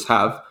footballers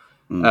have.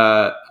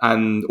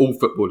 And all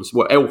footballers,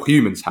 all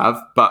humans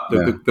have, but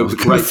the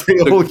great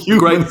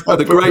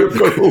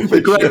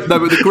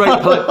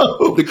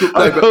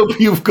I hope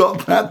you've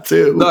got that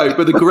too. No,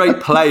 but the great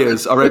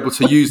players are able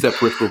to use their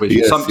peripheral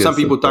vision. Some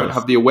people don't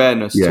have the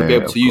awareness to be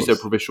able to use their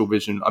peripheral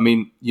vision. I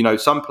mean,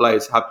 some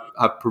players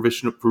have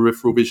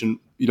peripheral vision,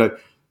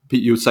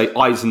 you would say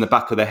eyes in the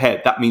back of the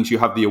head. That means you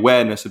have the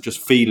awareness of just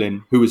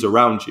feeling who is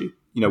around you,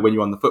 when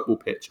you're on the football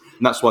pitch.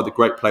 And that's why the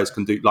great players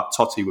can do, like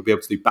Totti would be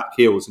able to do back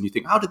heels. And you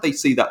think, how did they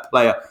see that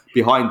player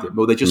behind him?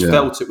 Well, they just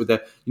felt it with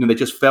their, they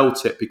just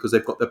felt it because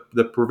they've got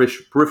the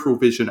peripheral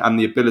vision and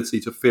the ability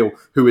to feel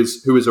who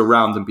is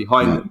around and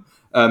behind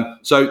them.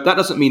 So that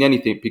doesn't mean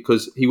anything,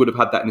 because he would have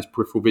had that in his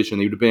peripheral vision.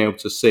 He would have been able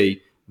to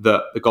see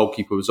that the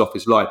goalkeeper was off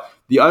his line.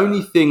 The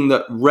only thing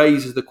that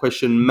raises the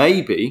question,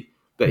 maybe,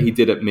 that he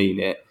didn't mean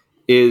it,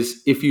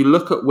 is if you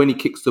look at when he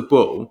kicks the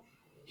ball,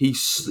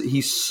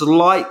 he's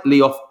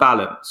slightly off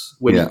balance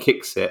when he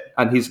kicks it,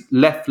 and his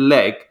left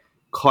leg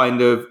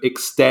kind of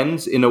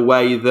extends in a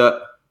way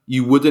that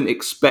you wouldn't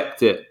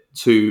expect it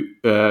to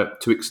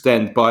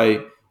extend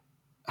by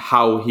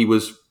how he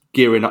was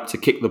gearing up to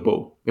kick the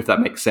ball, if that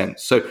makes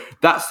sense. So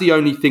that's the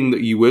only thing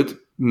that you would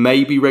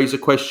maybe raise a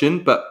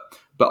question, but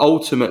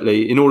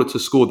ultimately, in order to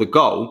score the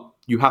goal,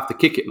 you have to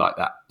kick it like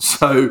that.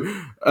 So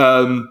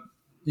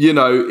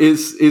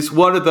it's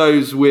one of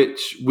those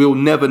which we'll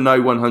never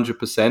know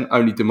 100%.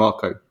 Only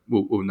Dimarco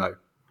will know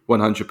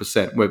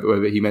 100%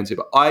 whether he meant it.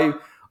 But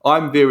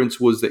I'm veering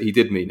towards that he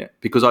did mean it,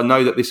 because I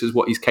know that this is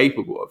what he's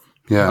capable of.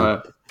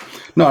 Yeah.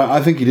 No,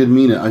 I think he did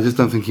mean it. I just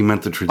don't think he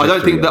meant the trajectory.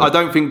 I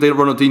don't think that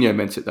Ronaldinho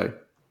meant it, though.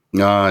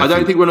 No, I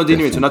don't think Ronaldinho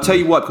meant it. And I'll tell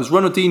you why, because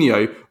when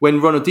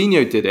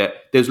Ronaldinho did it,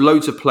 there's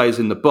loads of players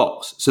in the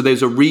box. So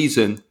there's a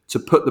reason to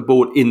put the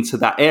ball into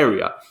that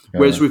area.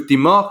 Whereas with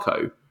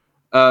Dimarco,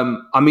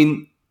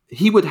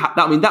 he would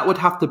that would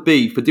have to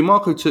be, for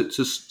Dimarco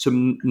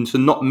to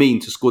not mean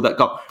to score that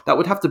goal, that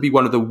would have to be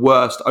one of the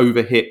worst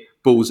overhit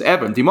balls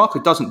ever. And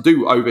Dimarco doesn't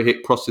do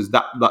overhit crosses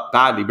that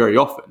badly very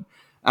often.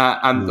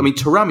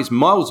 Thuram is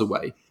miles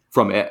away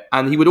from it,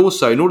 and he would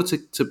also, in order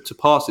to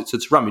pass it to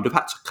Thuram, he'd have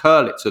had to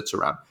curl it to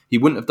Thuram. He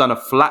wouldn't have done a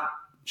flat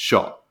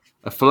shot,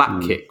 a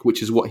flat kick,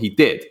 which is what he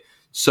did.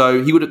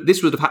 So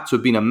this would have had to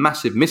have been a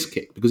massive miss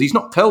kick, because he's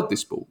not curled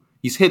this ball.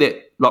 He's hit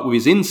it like with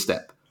his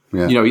instep,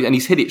 and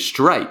he's hit it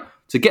straight.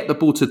 To get the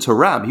ball to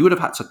Thuram, he would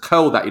have had to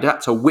curl that. He'd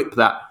had to whip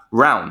that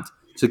round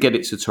to get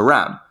it to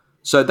Thuram.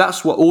 So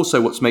that's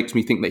what makes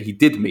me think that he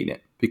did mean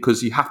it,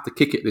 because you have to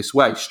kick it this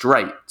way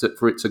straight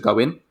for it to go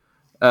in.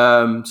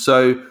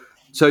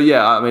 So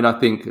yeah, I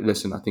think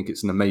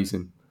it's an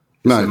amazing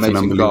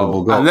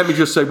unbelievable goal. And let me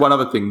just say one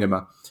other thing,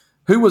 Nima.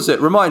 Who was it?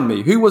 Remind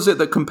me. Who was it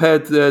that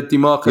compared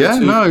Dimarco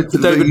to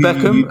David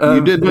Beckham?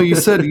 You did. No, you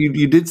said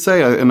you did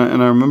say, and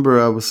I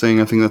remember I was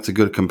saying I think that's a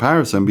good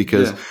comparison,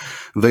 because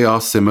they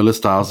are similar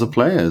styles of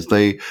players.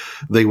 They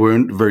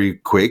weren't very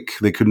quick.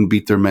 They couldn't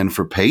beat their men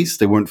for pace.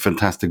 They weren't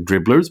fantastic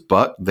dribblers,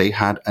 but they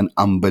had an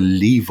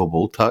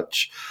unbelievable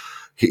touch.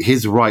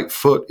 His right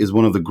foot is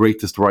one of the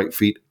greatest right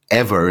feet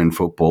ever in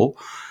football,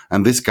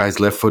 and this guy's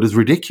left foot is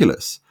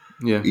ridiculous.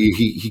 Yeah,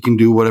 he can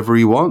do whatever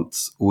he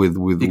wants with.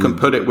 He can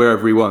put it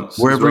wherever he wants.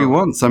 Wherever he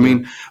wants. I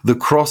mean, the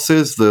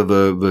crosses,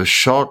 the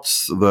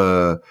shots,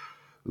 the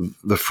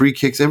free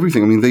kicks,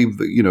 everything. I mean,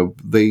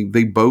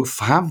 they both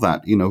have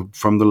that,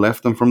 from the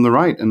left and from the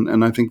right,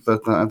 and I think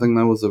that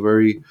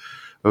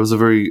was a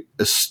very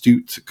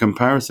astute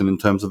comparison in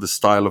terms of the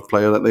style of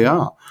player that they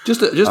are.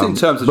 Just in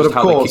terms of, but just of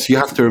how course, you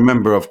have to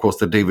remember, of course,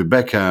 that David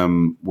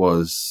Beckham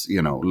was,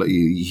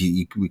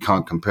 we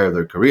can't compare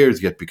their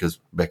careers yet, because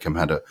Beckham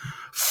had a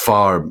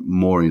far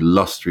more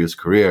illustrious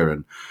career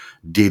and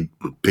did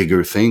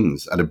bigger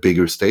things at a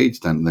bigger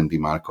stage than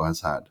Dimarco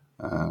has had.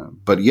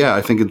 But yeah,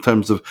 I think in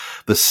terms of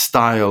the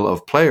style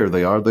of player,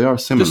 they are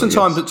similar.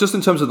 Just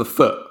in terms of the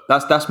foot,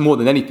 that's more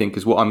than anything,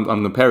 because what I'm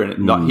comparing it.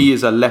 Like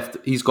he's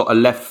got a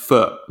left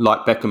foot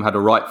like Beckham had a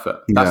right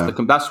foot.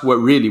 That's where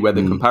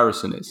the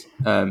comparison is.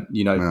 I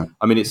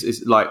mean,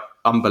 it's like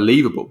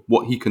unbelievable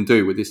what he can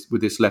do with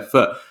this left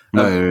foot.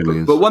 No, it really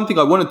is. But one thing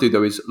I want to do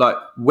though is, like,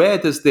 where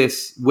does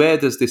this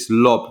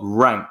lob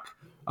rank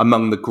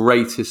among the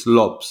greatest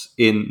lobs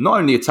in not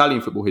only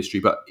Italian football history,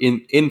 but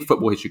in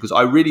football history? Because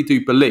I really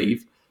do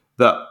believe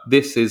that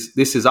this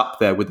is up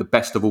there with the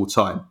best of all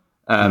time.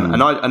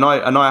 And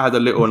I had a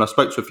little, and I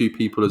spoke to a few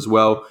people as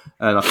well,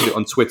 and I put it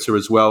on Twitter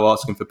as well,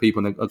 asking for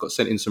people, and I got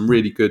sent in some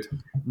really good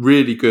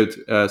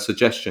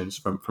suggestions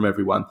from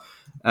everyone.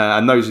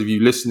 And those of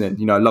you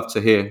listening, I'd love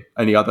to hear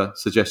any other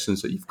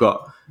suggestions that you've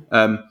got.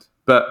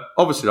 But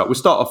obviously, we'll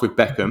start off with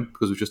Beckham,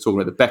 because we're just talking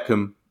about the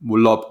Beckham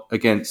lob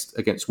against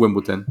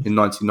Wimbledon in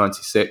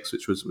 1996,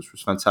 which was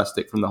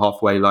fantastic from the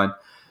halfway line.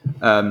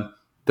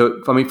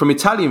 From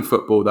Italian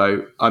football,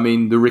 though,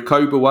 the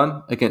Recoba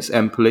one against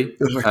Empoli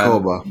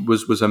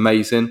was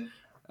amazing.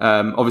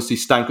 Obviously,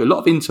 a lot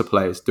of Inter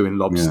players doing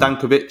lobs. Yeah.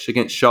 Stankovic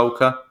against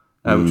Schalke,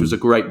 which was a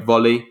great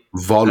volley.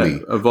 A volley.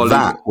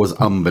 That was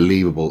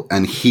unbelievable,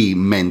 and he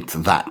meant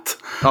that.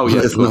 Oh yeah,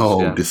 there's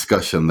no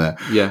discussion there.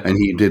 Yeah, and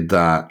he did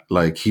that.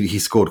 Like he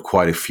scored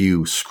quite a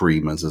few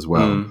screamers as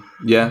well.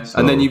 So.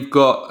 And then you've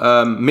got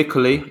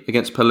Miccoli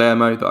against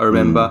Palermo that I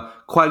remember.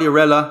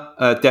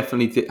 Quagliarella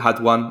definitely had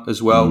one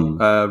as well,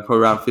 probably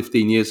around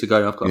 15 years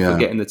ago. I'm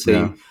forgetting the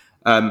team.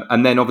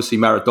 And then obviously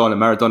Maradona.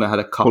 Maradona had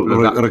a couple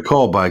of...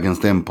 Recoba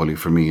against Empoli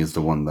for me is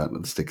the one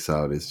that sticks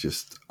out. It's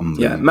just Yeah,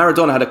 unbelievable.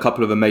 Maradona had a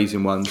couple of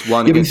amazing ones.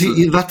 One Yeah, but against...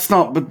 see, that's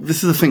not. But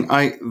this is the thing.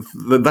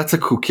 That's a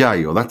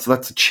cucchiaio.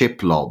 That's a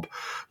chip lob.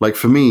 Like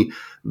for me,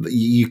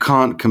 you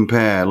can't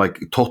compare like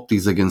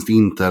Totti's against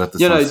Inter at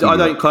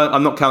the.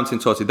 I'm not counting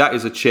Totti. That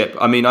is a chip.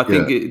 I mean, I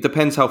think it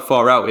depends how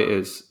far out it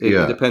is.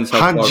 It depends how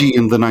Hadji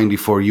in the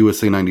 '94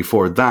 USA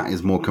 '94. That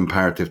is more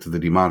comparative to the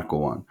Dimarco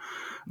one.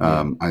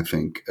 I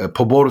think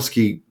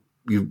Poborski.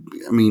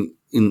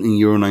 In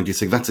Euro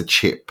 '96, that's a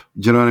chip.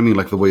 Do you know what I mean?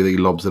 Like the way that he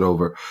lobs it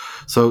over.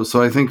 So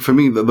I think for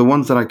me, the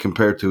ones that I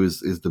compare to is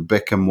the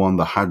Beckham one,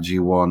 the Hadji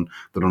one,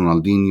 the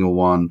Ronaldinho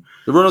one,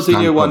 the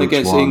Ronaldinho one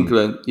against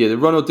England. Yeah, the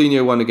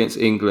Ronaldinho one against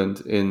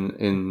England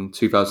in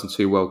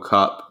 2002 World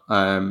Cup.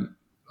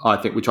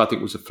 Which I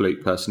think was a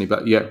fluke personally,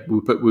 but yeah,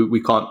 we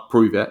can't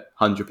prove it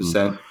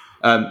 100%.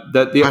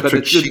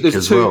 Patrick Schick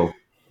as well.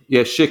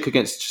 Yeah, Schick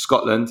against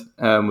Scotland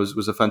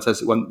was a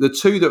fantastic one. The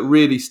two that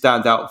really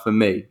stand out for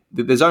me,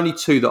 there's only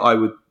two that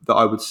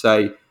I would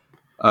say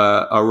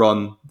are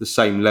on the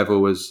same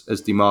level as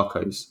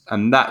Dimarco's,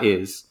 and that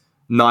is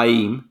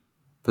Naeem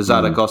for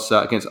Zaragoza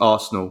against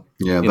Arsenal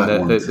in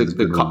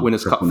the Cup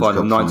Winners' Cup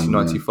final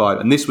 1995.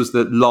 And this was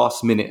the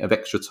last minute of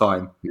extra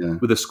time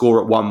with a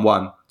score at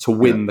 1-1 to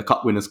win the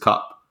Cup Winners'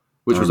 Cup,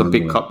 which was a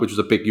big cup, which was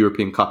a big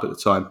European cup at the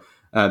time,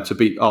 to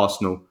beat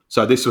Arsenal.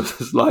 So this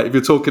was like, if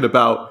you're talking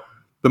about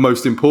the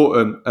most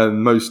important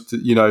and most,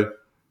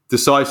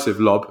 decisive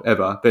lob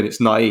ever, then it's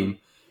Naeem.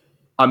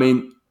 I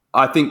mean,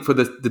 I think for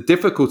the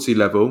difficulty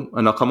level,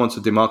 and I'll come on to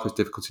Dimarco's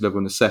difficulty level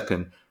in a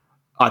second,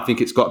 I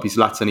think it's got to be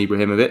Zlatan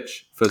Ibrahimovic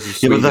for Sweden.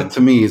 Yeah, but that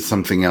to me is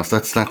something else.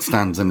 That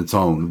stands on its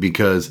own,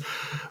 because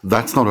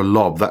that's not a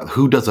lob.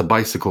 Who does a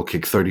bicycle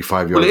kick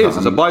 35 yards? Well, it is.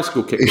 It's a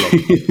bicycle kick lob.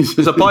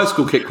 It's a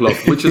bicycle kick lob,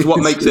 which is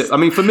what makes it. I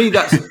mean, for me,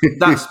 that's.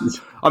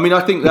 I mean,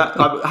 I think that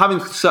having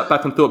sat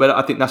back and thought about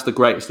it, I think that's the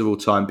greatest of all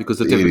time, because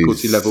the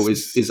difficulty level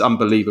is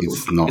unbelievable.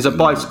 It's a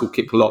bicycle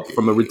kick lob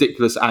from a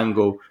ridiculous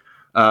angle.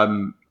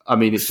 I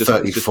mean, it's just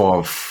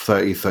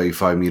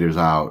 35 meters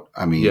out.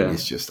 I mean,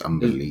 it's just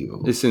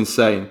unbelievable. It's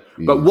insane.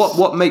 Yes. But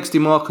what makes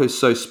Dimarco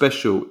so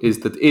special is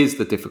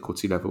the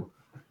difficulty level.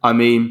 I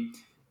mean,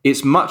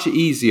 it's much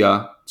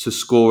easier to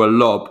score a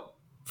lob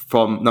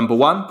from, number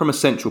one, from a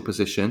central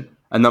position,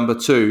 and number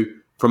two,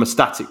 from a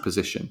static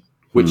position,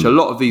 which a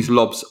lot of these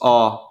lobs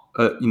are,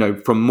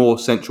 from more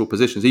central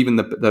positions. Even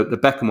the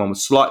Beckham one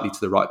was slightly to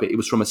the right, but it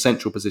was from a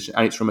central position,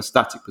 and it's from a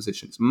static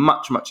position. It's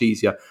much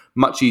easier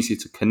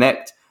to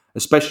connect,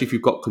 especially if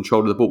you've got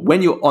control of the ball.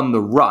 When you're on the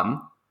run,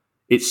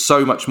 it's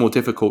so much more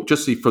difficult,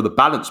 just from the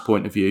balance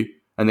point of view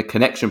and the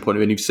connection point of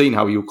view. And you've seen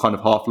how you're kind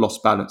of half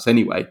lost balance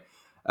anyway.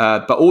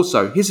 But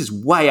also, his is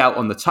way out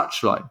on the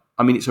touchline.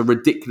 I mean, it's a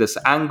ridiculous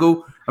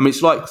angle. I mean,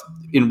 it's like,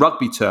 in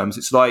rugby terms,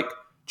 it's like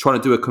trying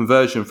to do a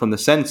conversion from the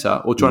centre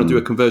or trying to do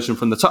a conversion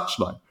from the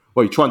touchline.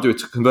 Well, you try and do a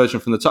conversion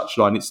from the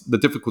touchline, the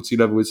difficulty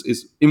level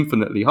is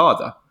infinitely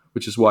harder,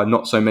 which is why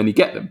not so many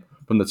get them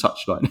from the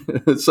touchline.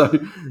 So,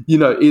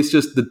 it's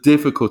just the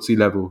difficulty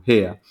level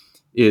here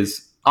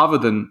is other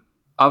than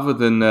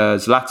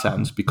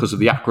Zlatan's, because of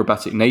the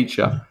acrobatic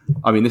nature.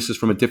 I mean, this is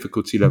from a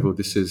difficulty level.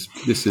 This is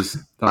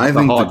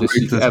the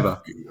hardest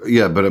ever.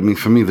 Yeah, but I mean,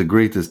 for me, the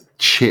greatest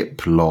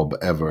chip lob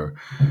ever,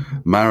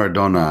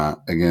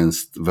 Maradona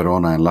against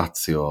Verona and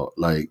Lazio.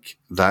 Like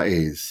that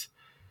is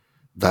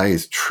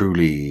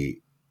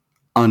truly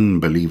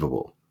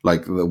unbelievable.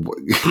 Like,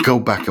 go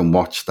back and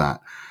watch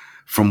that.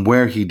 From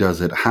where he does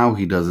it, how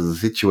he does it, the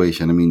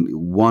situation. I mean,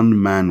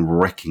 one-man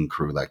wrecking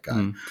crew, that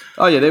guy.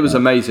 Oh, yeah, that was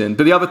amazing.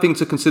 But the other thing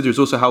to consider is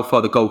also how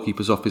far the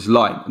goalkeeper's off his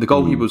line. The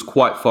goalkeeper was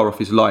quite far off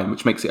his line,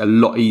 which makes it a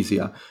lot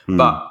easier.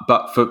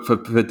 But for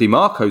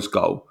Dimarco's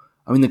goal,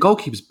 I mean, the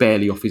goalkeeper's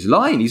barely off his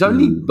line. He's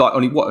only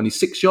only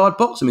 6 yard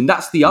box. I mean,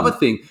 that's the other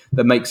thing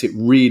that makes it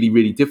really,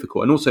 really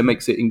difficult, and also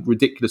makes it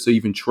ridiculous to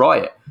even try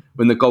it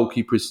when the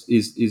goalkeeper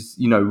is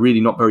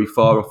really not very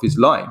far off his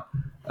line.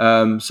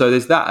 So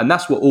there's that, and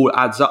that's what all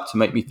adds up to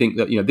make me think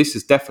that this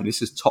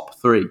is top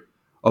three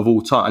of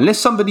all time, unless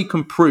somebody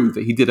can prove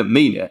that he didn't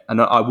mean it.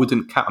 And I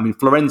wouldn't count. I mean,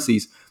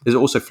 there's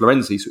also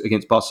Florenzi's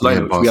against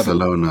Barcelona,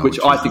 which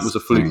I think was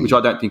a fluke, which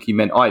I don't think he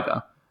meant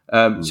either.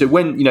 So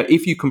when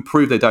if you can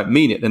prove they don't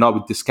mean it, then I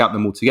would discount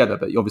them altogether.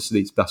 But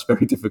obviously that's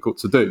very difficult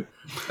to do.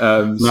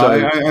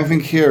 I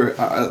think here,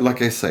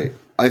 like I say,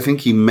 I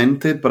think he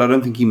meant it, but I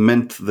don't think he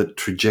meant the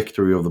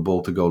trajectory of the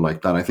ball to go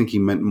like that. I think he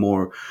meant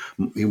more.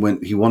 He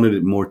wanted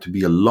it more to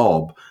be a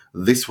lob.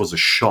 This was a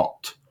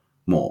shot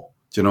more.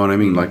 Do you know what I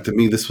mean? Like, to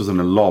me, this wasn't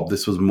a lob.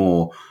 This was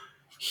more.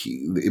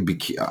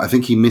 I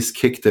think he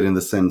miskicked it in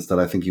the sense that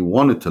I think he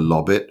wanted to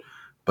lob it,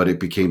 but it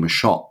became a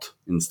shot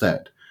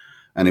instead,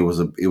 and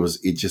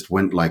it just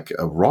went like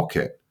a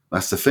rocket.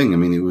 That's the thing. I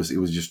mean, it was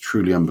just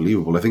truly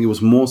unbelievable. I think it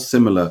was more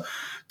similar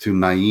to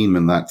Naeem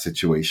in that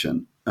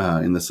situation.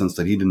 In the sense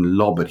that he didn't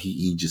lob it,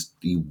 he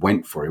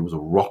went for it. It was a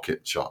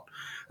rocket shot,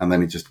 and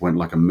then it just went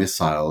like a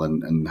missile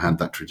and had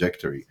that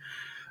trajectory.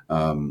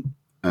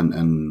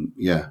 and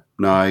yeah,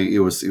 no, it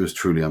was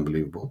truly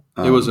unbelievable.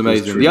 It was It was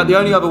amazing. truly The only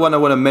other unbelievable. one I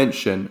want to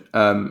mention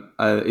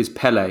is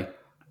Pele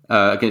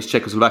against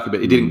Czechoslovakia,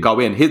 but it didn't go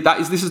in.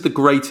 This is the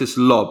greatest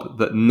lob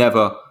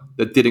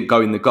that didn't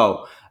go in the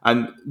goal,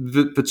 and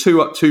for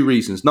two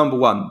reasons. Number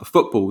one, the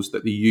footballs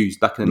that they used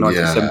back in the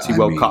Yeah, 1970 I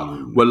World Cup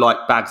mean, were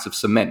like bags of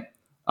cement.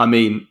 I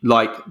mean,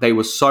 like they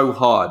were so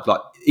hard.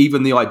 Like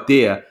even the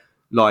idea,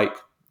 like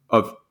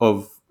of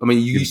I mean,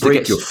 you you used to break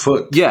get your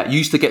foot. yeah, you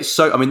used to get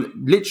so. I mean,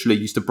 literally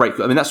used to break.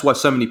 I mean, that's why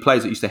so many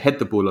players that used to head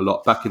the ball a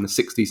lot back in the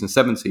 60s and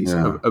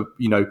 70s,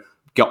 Yeah,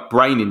 got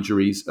brain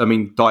injuries. I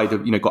mean, died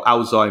of got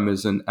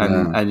Alzheimer's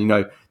yeah,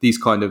 and these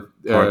kind of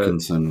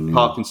Parkinson. Yeah,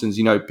 Parkinson's.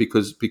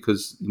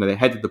 Because they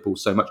headed the ball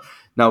so much.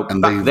 Now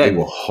and they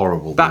were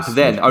horrible. back Those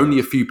then, only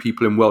a players. few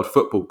people in world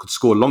football could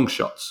score long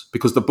shots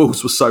because the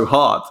balls were so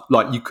hard.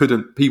 Like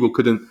people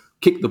couldn't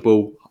kick the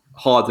ball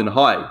hard and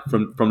high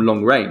from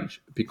long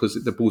range because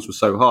the balls were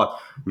so hard.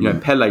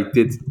 Pele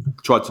did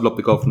try to lob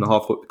the goal from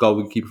the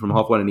goalkeeper from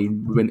half one, and he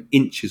went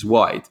inches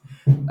wide.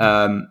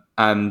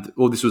 And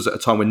all this was at a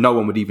time when no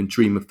one would even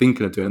dream of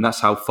thinking of doing it. And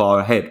that's how far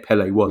ahead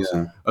Pele was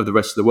Yeah, of the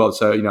rest of the world.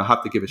 So, I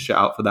have to give a shout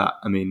out for that.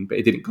 I mean, but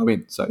it didn't go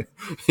in, so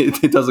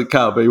it doesn't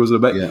count. But it was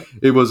yeah.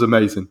 it was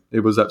amazing.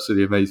 It was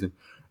absolutely amazing.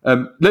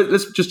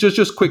 Let's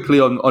just quickly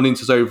on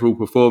Inter's overall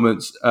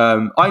performance.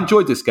 I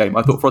enjoyed this game.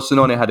 I thought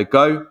Frosinone had a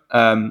go.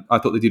 I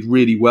thought they did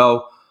really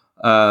well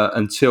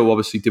until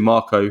obviously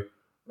Dimarco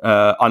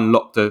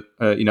unlocked a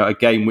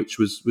game which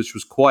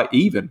was quite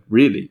even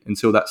really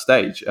until that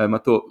stage. I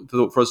thought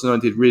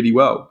Frosinone did really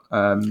well.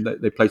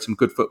 They played some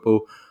good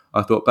football.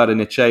 I thought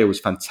Badanechea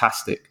was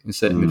fantastic in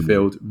centre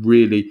midfield,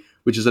 really,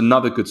 which is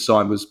another good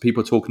sign. Was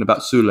people talking about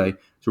Sule?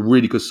 It's a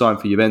really good sign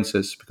for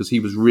Juventus because he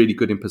was really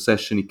good in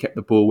possession. He kept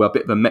the ball well, a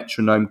bit of a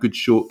metronome, good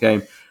short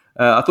game.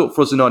 I thought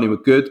Frosinone were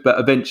good, but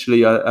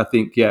eventually I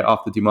think,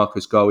 after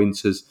Dimarco's goal,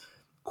 Inter's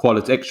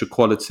extra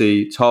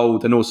quality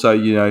told, and also,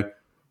 we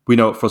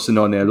know what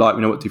Frosinone are like.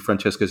 We know what Di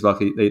Francesco's like.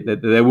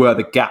 There were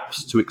the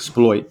gaps to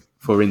exploit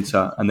for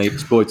Inter, and they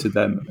exploited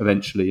them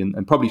eventually,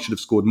 and probably should have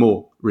scored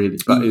more, really.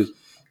 But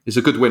it's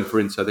a good win for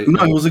Inter.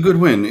 No, it was a good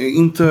win.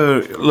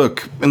 Inter,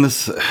 look, in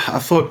this, I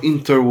thought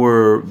Inter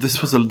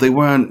they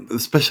weren't,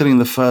 especially in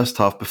the first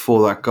half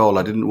before that goal.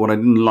 What I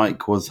didn't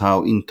like was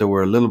how Inter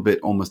were a little bit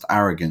almost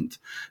arrogant.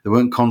 They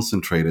weren't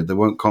concentrated. They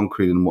weren't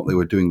concrete in what they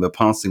were doing. Their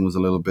passing was a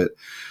little bit,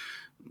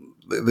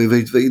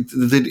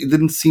 it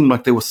didn't seem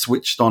like they were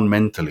switched on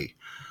mentally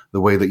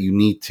the way that you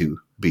need to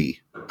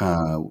be.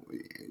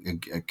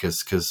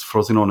 Because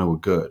Frosinone were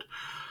good.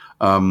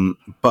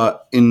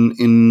 But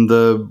in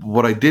the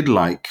what I did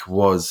like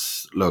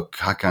was, look,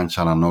 Hakan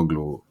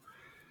Çalhanoğlu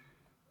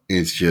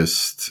is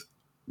just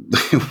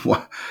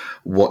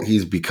what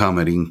he's become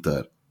at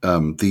Inter.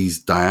 These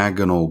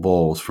diagonal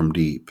balls from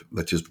deep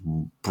that just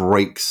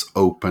breaks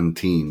open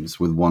teams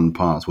with one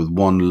pass, with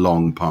one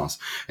long pass,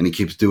 and he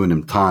keeps doing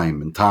them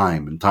time and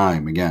time and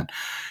time again.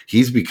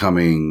 He's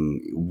becoming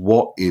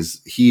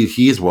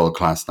he is world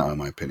class now, in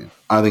my opinion.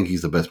 I think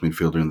he's the best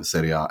midfielder in the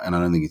Serie A, and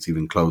I don't think it's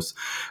even close.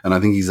 And I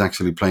think he's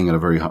actually playing at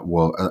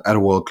a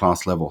world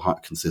class level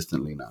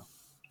consistently now.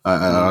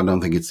 I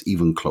don't think it's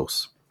even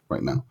close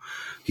right now.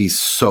 He's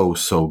so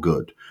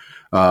good.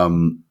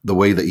 The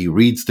way that he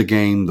reads the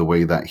game, the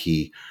way that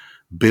he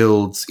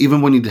builds,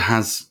 even when he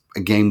has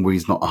a game where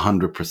he's not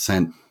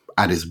 100%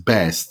 at his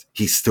best,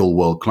 he's still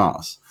world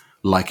class,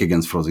 like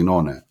against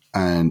Frosinone.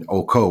 And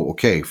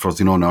okay,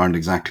 Frosinone aren't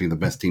exactly the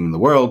best team in the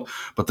world,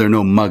 but they're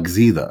no mugs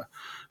either.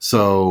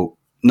 So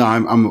no,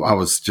 I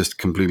was just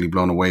completely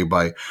blown away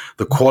by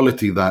the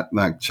quality that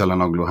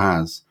Çalhanoğlu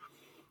has,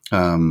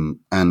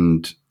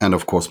 and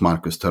of course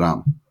Marcus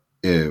Thuram.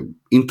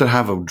 Inter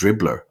have a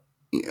dribbler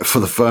for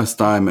the first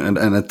time, and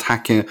an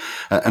attacking,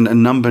 and a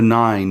number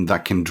 9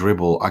 that can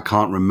dribble. I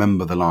can't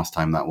remember the last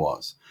time that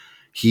was.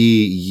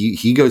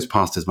 He goes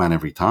past his man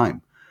every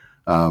time.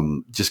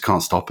 Just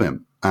can't stop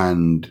him.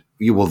 And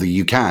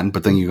you can,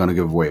 but then you're going to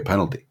give away a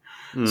penalty.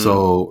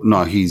 So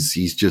no, he's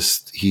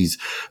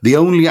the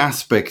only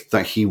aspect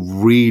that he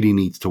really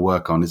needs to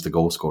work on is the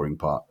goal scoring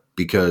part,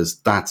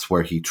 because that's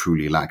where he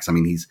truly lacks. I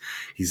mean,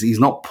 he's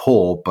not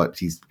poor, but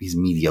he's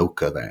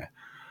mediocre there.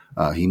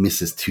 He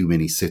misses too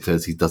many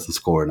sitters. He doesn't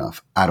score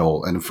enough at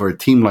all. And for a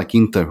team like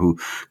Inter, who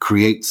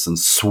creates and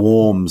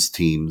swarms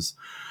teams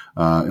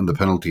in the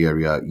penalty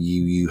area,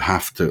 you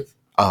have to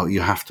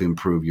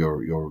improve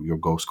your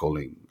goal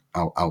scoring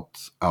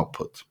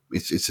output.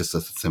 It's just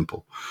as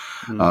simple.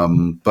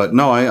 But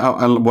no,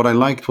 I what I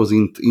liked was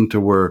Inter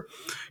were,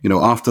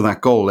 after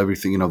that goal,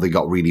 everything, they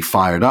got really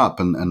fired up,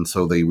 and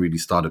so they really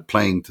started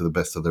playing to the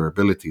best of their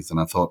abilities. And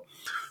I thought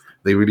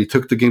they really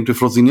took the game to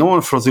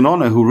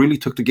Frosinone, who really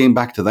took the game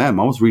back to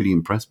them. I was really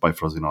impressed by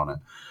Frosinone.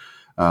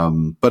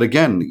 But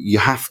again, you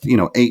have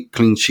 8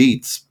 clean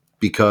sheets,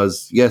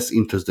 because yes,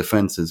 Inter's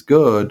defense is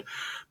good,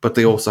 but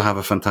they also have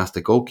a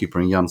fantastic goalkeeper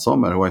in Jan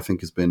Sommer, who I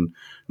think has been,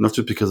 not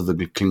just because of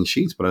the clean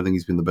sheets, but I think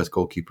he's been the best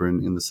goalkeeper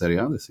in the Serie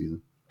A this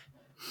season.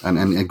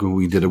 And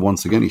we did it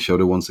once again. He showed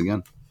it once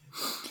again.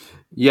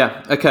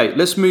 Yeah. Okay.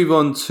 Let's move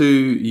on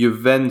to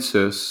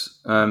Juventus,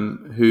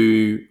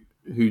 who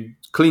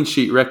clean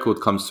sheet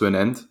record comes to an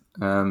end.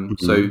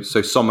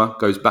 So Sommer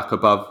goes back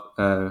above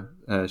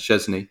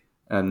Szczesny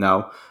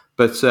now,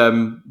 but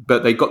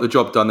they got the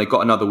job done. They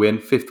got another win,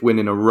 fifth win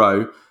in a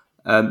row.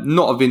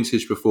 Not a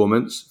vintage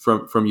performance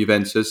from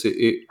Juventus.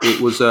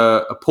 It was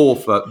a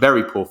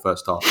very poor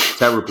first half,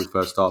 terrible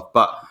first half,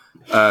 but.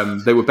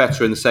 They were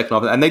better in the second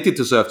half, and they did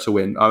deserve to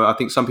win. I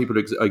think some people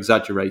are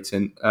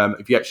exaggerating.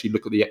 If you actually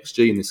look at the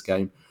XG in this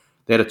game,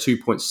 they had a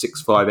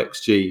 2.65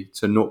 XG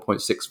to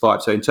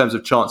 0.65. So in terms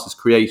of chances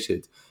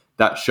created,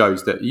 that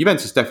shows that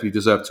Juventus definitely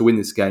deserved to win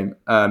this game.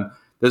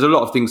 There's a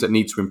lot of things that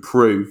need to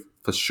improve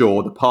for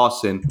sure. The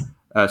passing,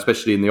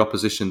 especially in the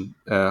opposition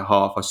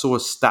half. I saw a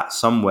stat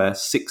somewhere,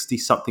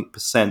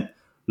 60-something%,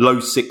 low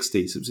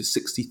 60s. It was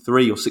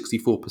 63 or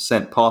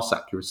 64% pass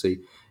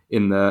accuracy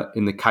in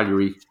the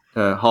Cagliari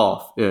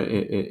half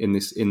in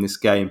this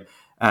game,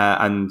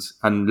 and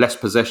less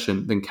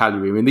possession than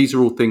Cagliari. I mean, these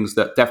are all things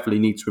that definitely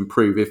need to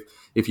improve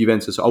if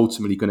Juventus are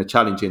ultimately going to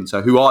challenge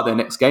Inter, who are their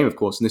next game, of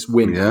course. And this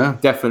win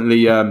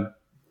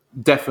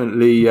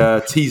definitely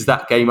tease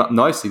that game up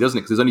nicely, doesn't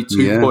it? Because there's only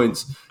 2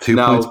 points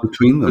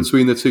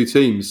between the two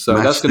teams. So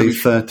that's going to be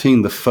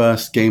 13, the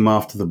first game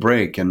after the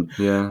break, and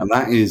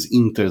that is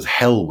Inter's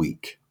hell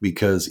week,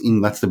 because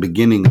that's the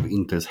beginning of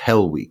Inter's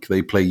hell week.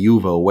 They play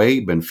Juve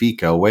away,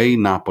 Benfica away,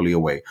 Napoli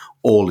away,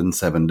 all in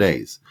 7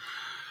 days.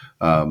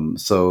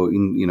 So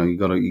you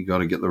got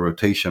to get the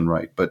rotation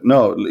right. But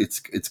no,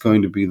 that's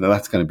going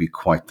to be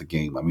quite the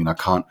game. I mean, I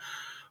can't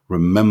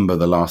remember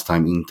the last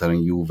time Inter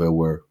and Juve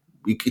were.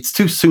 It's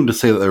too soon to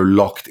say that they're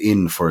locked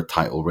in for a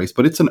title race,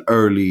 but it's an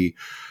early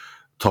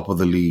top of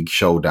the league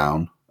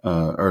showdown,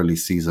 early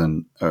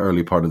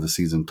part of the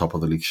season, top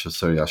of the league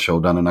Serie A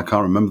showdown. And I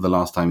can't remember the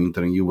last time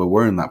Inter and Juve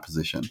were in that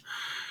position.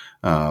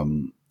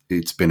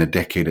 It's been a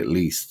decade at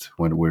least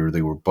where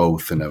they were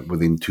both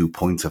within 2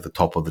 points at the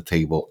top of the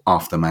table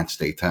after match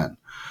day 10.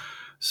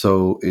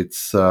 So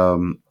it's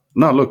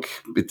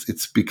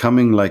it's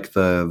becoming like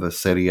the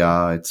Serie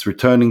A. It's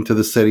returning to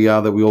the Serie A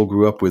that we all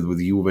grew up with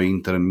Juve,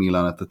 Inter, and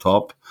Milan at the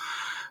top.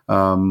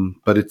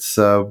 But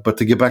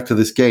to get back to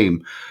this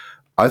game,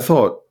 I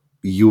thought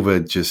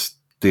Juve just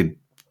did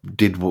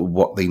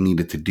what they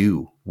needed to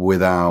do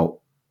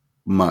without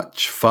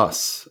much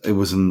fuss. It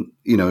wasn't,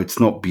 it's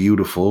not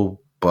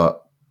beautiful,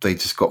 but they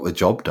just got the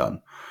job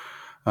done.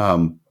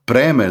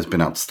 Bremer has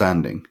been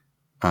outstanding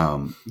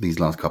these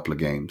last couple of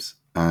games,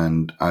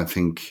 and I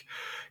think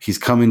he's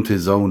come into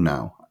his own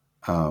now,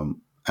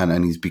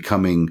 and he's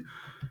becoming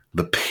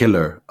the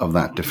pillar of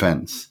that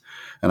defense.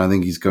 And I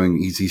think he's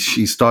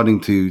starting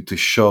to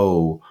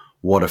show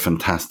what a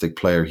fantastic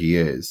player he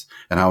is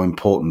and how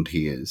important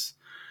he is,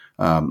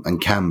 and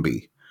can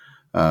be,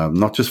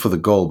 not just for the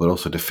goal but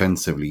also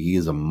defensively. He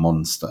is a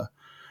monster.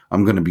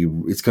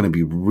 It's going to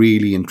be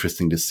really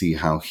interesting to see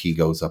how he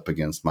goes up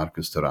against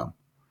Marcus Thuram.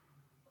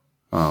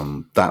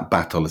 That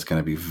battle is going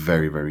to be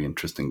very, very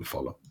interesting to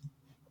follow.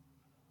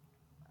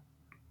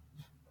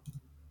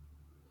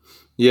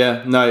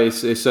 Yeah, no, it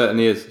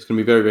certainly is. It's going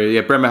to be very, very...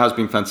 Yeah, Bremer has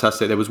been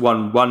fantastic. There was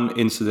one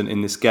incident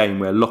in this game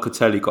where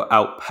Locatelli got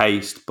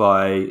outpaced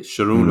by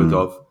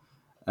Sharuladov,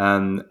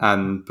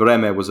 and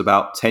Bremer was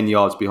about 10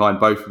 yards behind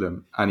both of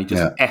them, and he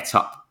just ate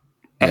up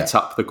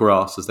the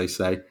grass, as they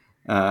say,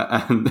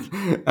 and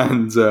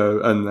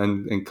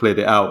cleared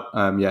it out.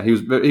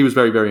 He was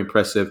very, very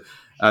impressive.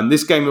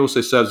 This game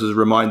also serves as a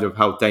reminder of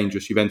how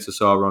dangerous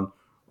Juventus are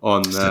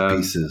on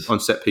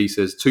set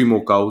pieces. 2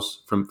 more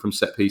goals from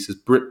set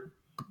pieces.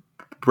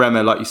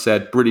 Bremer, like you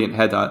said, brilliant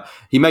header.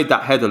 He made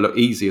that header look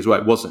easy as well.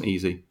 It wasn't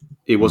easy.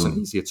 It wasn't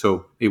easy at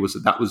all.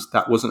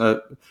 That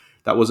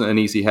wasn't an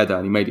easy header,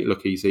 and he made it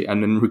look easy.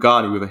 And then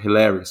Rugani with a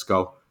hilarious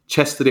goal,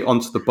 chested it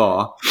onto the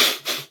bar,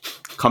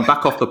 come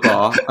back off the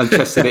bar and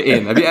chested it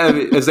in.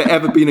 Has there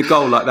ever been a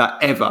goal like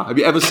that ever? Have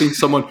you ever seen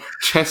someone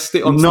chest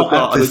it onto the bar?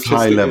 Not at this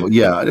high level.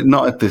 Yeah,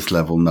 not at this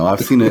level. No,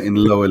 I've seen it in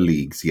lower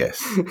leagues.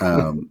 Yes,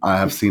 I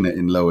have seen it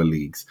in lower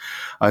leagues.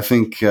 I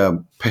think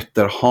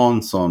Petter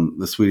Hansson,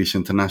 the Swedish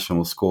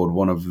international, scored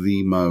one of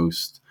the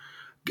most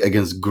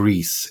against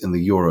Greece in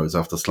the Euros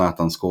after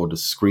Zlatan scored a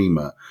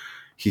screamer.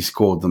 He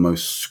scored the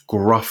most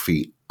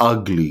scruffy,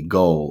 ugly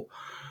goal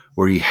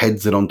where he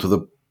heads it onto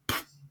the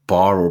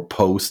bar or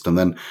post, and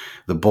then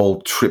the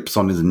ball trips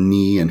on his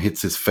knee and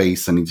hits his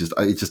face, and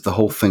the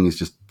whole thing is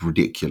just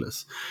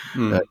ridiculous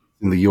in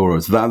the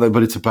Euros.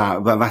 But it's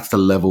about that's the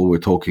level we're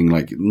talking.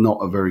 Like, not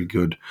a very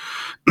good,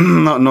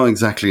 not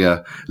exactly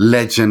a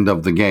legend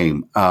of the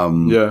game.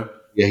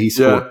 He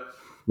scored.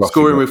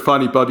 Scoring with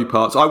funny body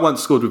parts. I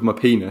once scored with my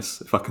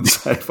penis, if I can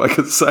say.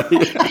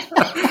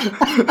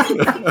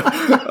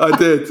 I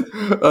did.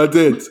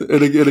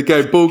 In a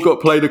game, ball got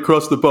played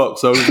across the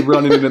box. I was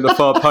running in at the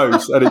far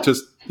post, and it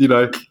just,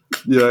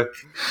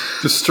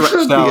 just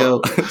stretched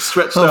out.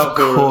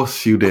 Of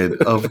course you did.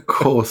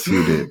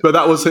 But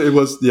it was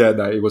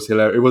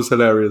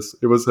hilarious.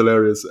 It was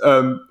hilarious.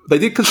 They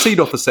did concede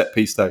off a set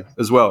piece though,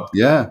 as well.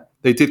 Yeah.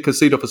 They did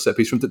concede off a set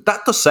piece from that.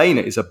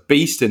 Dossena is a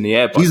beast in the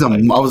air. I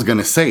was going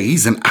to say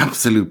he's an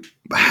absolute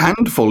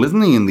handful,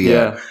 isn't he? In the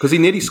air, because he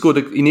nearly scored.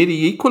 He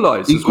nearly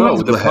equalised as well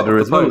with the header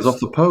as well. It was off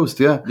the post.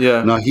 Yeah.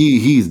 No,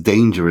 he's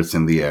dangerous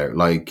in the air.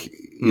 Like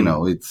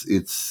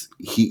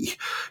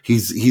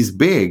he's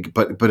big,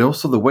 but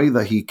also the way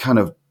that he kind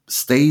of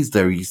stays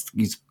there.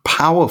 He's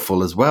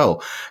powerful as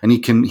well, and he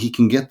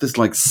can get this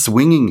like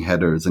swinging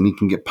headers, and he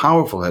can get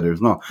powerful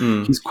headers. No,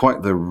 he's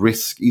quite the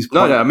risk. He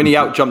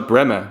outjumped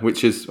Bremer,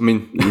 which is,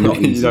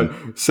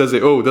 says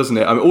it all, doesn't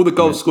it? I mean, all the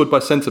goals scored by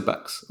centre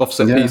backs off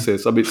set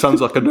pieces. I mean, it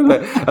sounds like an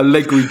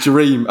Allegri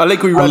dream,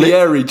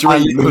 Ranieri dream.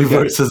 Allegri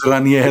versus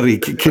Ranieri.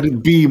 Could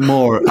it be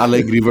more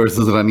Allegri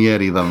versus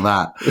Ranieri than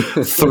that?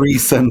 3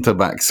 centre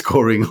backs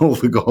scoring all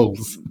the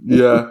goals.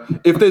 Yeah.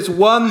 If there's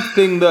one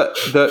thing that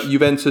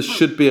Juventus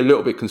should be a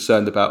little bit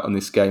concerned about on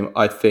this game,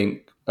 I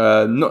think,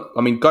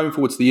 going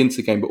forward to the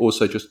Inter game, but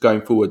also just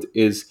going forward,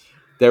 is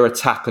their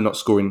attack are not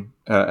scoring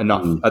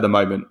enough at the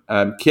moment.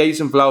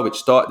 Chiesa and Vlahovic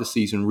started the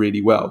season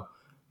really well,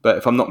 but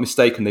if I'm not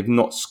mistaken, they've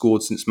not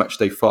scored since match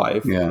day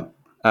 5. Yeah.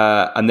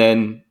 And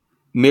then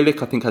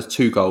Milik, I think, has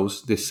 2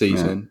 goals this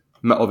season,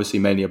 obviously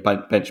mainly a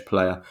bench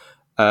player.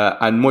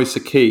 And Moise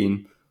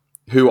Kean,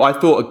 who I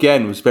thought,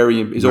 again, was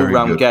his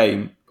all-round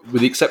game,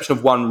 with the exception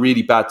of one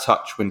really bad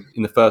touch when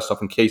in the first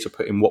half, and Chiesa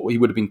put in what he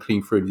would have been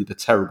clean through, and he did a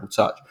terrible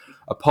touch.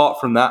 Apart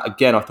from that,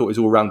 again, I thought his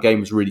all-round game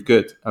was really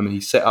good. I mean,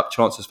 he set up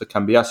chances for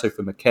Cambiasso,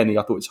 for McKennie.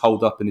 I thought his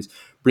hold-up and his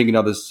bringing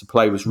others to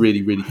play was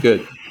really, really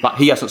good. But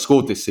he hasn't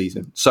scored this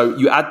season. So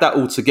you add that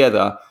all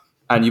together,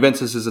 and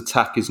Juventus'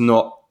 attack they're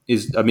not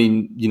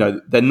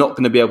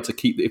going to be able to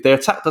keep... If their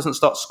attack doesn't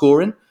start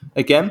scoring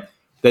again,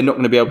 they're not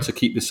going to be able to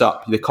keep this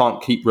up. They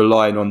can't keep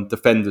relying on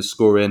defenders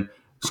scoring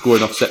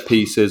off set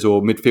pieces,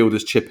 or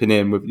midfielders chipping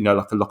in with,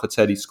 like a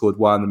Locatelli scored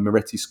 1 and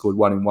Moretti scored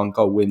 1 in 1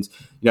 goal wins.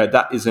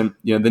 That isn't,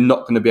 they're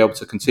not going to be able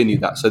to continue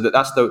that. So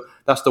that's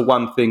the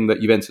one thing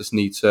that Juventus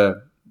need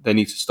to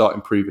start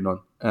improving on.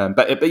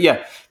 But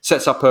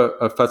sets up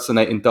a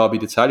fascinating Derby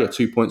d'Italia,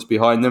 2 points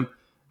behind them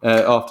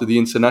after the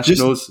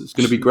internationals. It's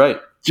going to be great.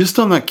 Just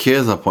on that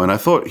Chiesa point, I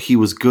thought he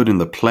was good in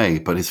the play,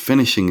 but his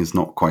finishing is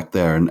not quite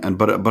there.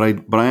 But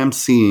I am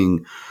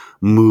seeing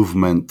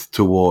movement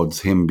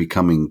towards him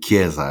becoming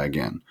Chiesa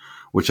again,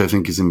 which I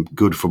think is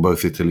good for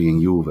both Italy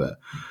and Juve.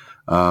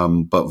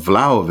 But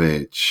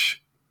Vlahovic,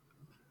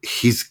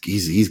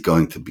 he's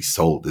going to be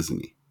sold,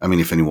 isn't he? I mean,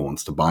 if anyone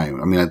wants to buy him.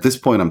 I mean, at this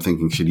point, I'm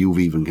thinking, should Juve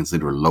even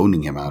consider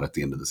loaning him out at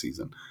the end of the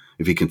season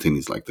if he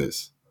continues like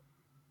this?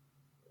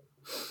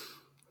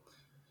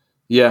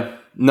 Yeah,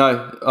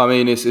 no, I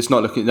mean it's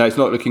not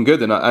looking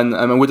good,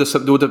 and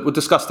we'll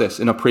discuss this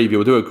in a preview.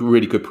 We'll do a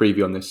really good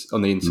preview on this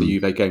on the Inter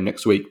Juve game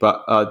next week.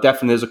 But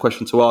definitely, there's a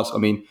question to ask. I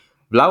mean,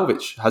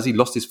 Vlahovic, has he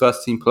lost his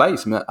first team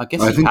place? I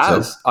guess he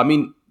has. So. I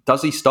mean,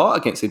 does he start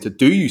against Inter?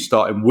 Do you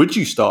start him? Would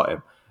you start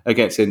him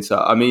against Inter?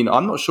 I mean,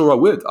 I'm not sure I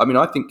would. I mean,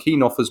 I think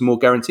Keane offers more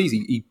guarantees.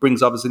 He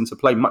brings others into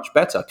play much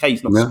better. Okay,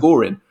 he's not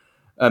scoring.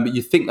 But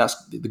you think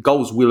the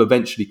goals will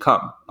eventually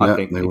come, I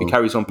think, if he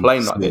carries on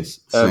playing like this.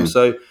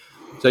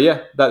 So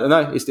yeah,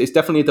 it's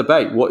definitely a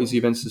debate. What is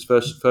Juventus'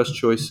 first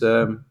choice?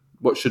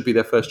 What should be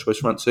their first choice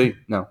front two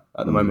now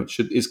at the moment?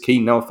 Is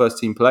Keane now a first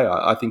team player?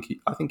 I think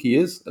he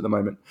is at the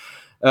moment.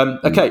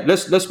 Okay,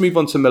 let's move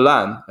on to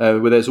Milan,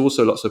 where there's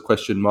also lots of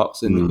question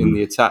marks in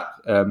the attack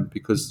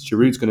because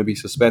Giroud's going to be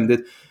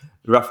suspended,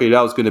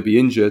 Rafael's going to be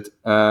injured,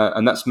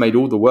 and that's made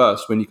all the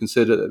worse when you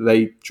consider that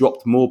they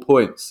dropped more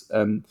points.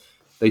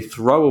 They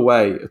throw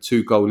away a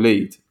 2-goal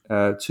lead,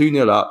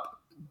 2-0 up,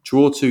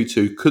 draw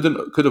 2-2,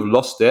 could have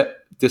lost it.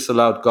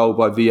 Disallowed goal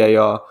by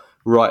VAR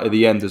right at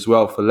the end as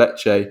well for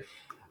Lecce.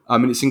 I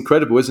mean, it's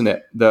incredible, isn't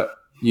it? That,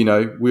 we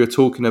were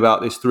talking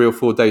about this 3 or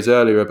 4 days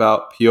earlier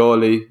about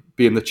Pioli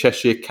being the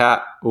Cheshire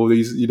Cat, all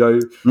these,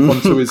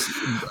 onto his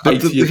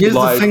 80th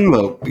life.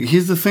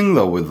 Here's the thing,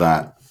 though, with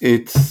that.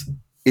 It's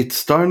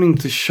starting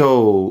to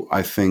show,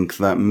 I think,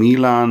 that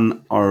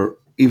Milan are,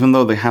 even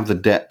though they have the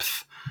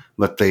depth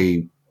that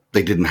they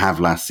didn't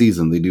have last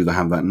season, they do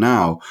have that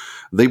now.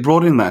 They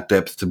brought in that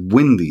depth to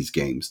win these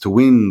games, to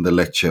win the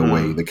Lecce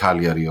away, the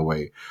Cagliari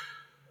away.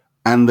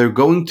 And they're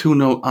going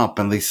 2-0 up,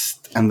 and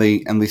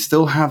they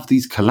still have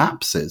these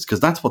collapses,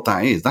 because that's what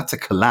that is. That's a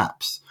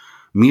collapse.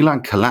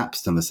 Milan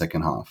collapsed in the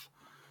second half.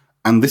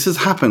 And this has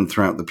happened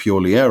throughout the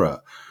Pioli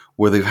era,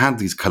 where they've had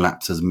these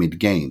collapses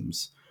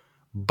mid-games.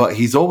 But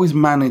he's always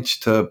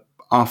managed to,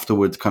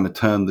 afterwards, kind of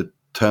turn the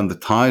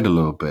tide a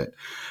little bit.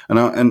 And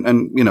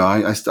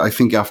I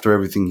think after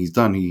everything he's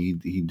done,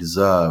 he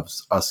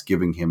deserves us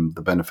giving him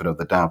the benefit of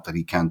the doubt that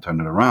he can turn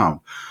it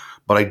around.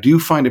 But I do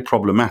find it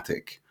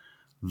problematic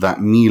that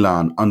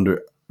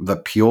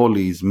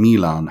Pioli's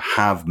Milan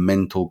have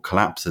mental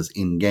collapses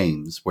in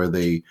games where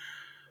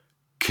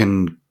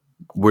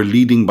we're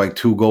leading by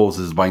 2 goals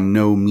is by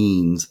no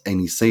means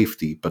any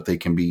safety, but they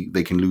can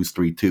lose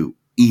 3-2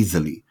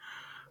 easily.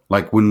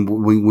 Like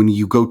when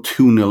you go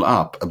 2-0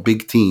 up, a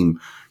big team,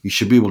 you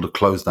should be able to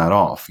close that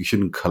off. You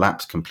shouldn't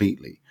collapse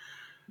completely.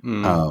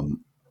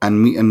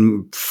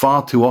 and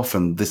far too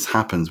often this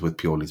happens with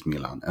Pioli's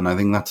Milan, and I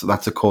think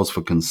that's a cause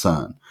for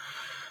concern.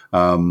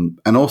 And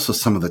also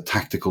some of the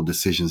tactical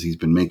decisions he's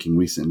been making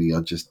recently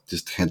are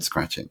just head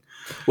scratching.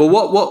 Well,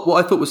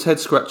 what I thought was head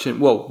scratching.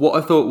 Well,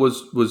 what I thought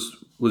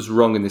was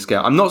wrong in this game.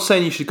 I'm not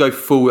saying you should go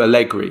full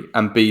Allegri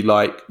and be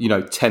like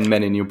 10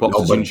 men in your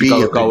box as soon as you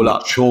go a goal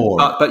up.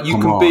 But you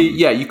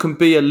can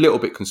be a little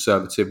bit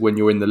conservative when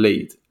you're in the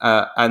lead.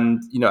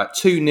 And at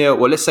 2-0,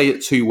 well, let's say at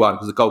 2-1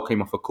 because the goal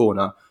came off a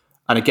corner.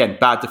 And again,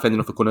 bad defending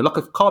off the corner, like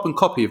a carbon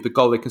copy of the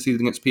goal they conceded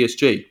against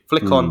PSG.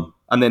 Flick on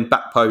and then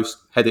back post,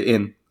 head it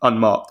in,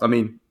 unmarked. I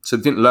mean, so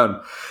didn't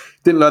learn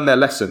their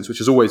lessons, which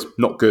is always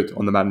not good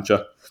on the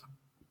manager.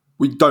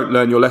 We don't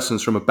learn your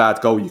lessons from a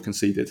bad goal you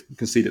conceded. You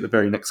conceded the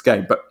very next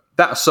game. But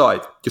that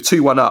aside, you're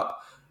 2-1 up.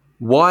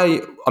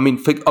 Why? I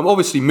mean,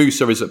 obviously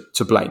Musa is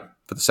to blame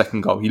for the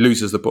second goal. He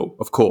loses the ball,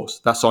 of course.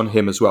 That's on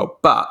him as well.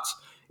 But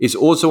it's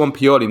also on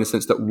Pioli in the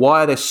sense that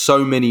why are there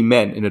so many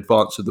men in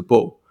advance of the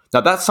ball? Now,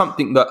 that's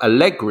something that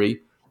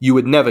Allegri, you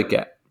would never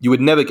get. You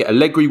would never get.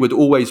 Allegri would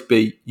always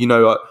be,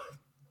 don't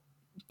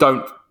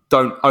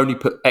only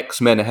put X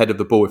men ahead of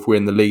the ball if we're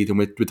in the lead and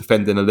we're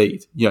defending a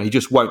lead. He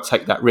just won't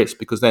take that risk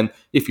because then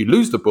if you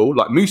lose the ball,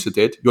 like Musa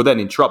did, you're then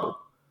in trouble.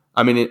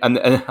 I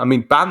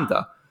mean,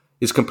 Banda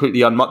is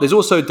completely unmarked. There's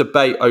also a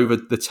debate over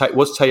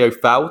was Teo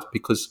fouled?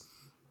 Because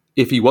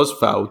if he was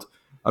fouled,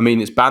 I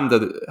mean, it's Banda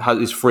that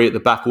is free at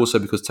the back also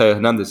because Teo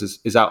Hernandez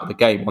is out of the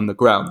game on the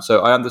ground. So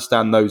I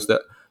understand those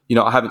that,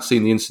 I haven't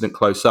seen the incident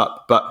close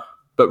up, but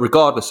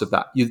regardless of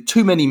that, you're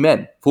too many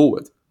men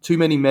forward, too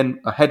many men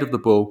ahead of the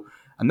ball,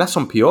 and that's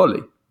on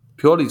Pioli.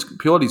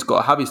 Pioli's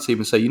got to have his team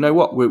and say, you know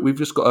what, we've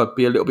just got to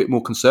be a little bit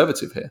more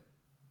conservative here.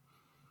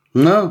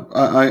 No,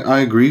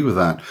 I agree with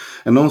that,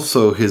 and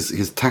also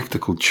his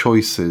tactical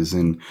choices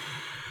in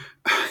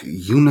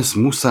Yunus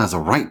Musa as a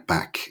right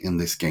back in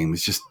this game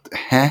is just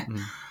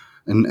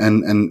and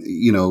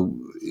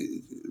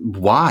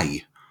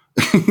why?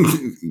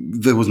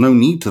 There was no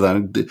need to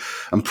that.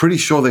 I'm pretty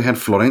sure they had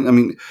Florenzi. I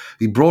mean,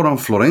 he brought on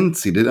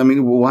Florenzi.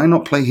 Why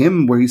not play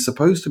him where he's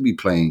supposed to be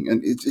playing?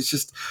 And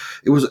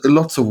it was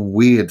lots of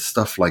weird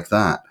stuff like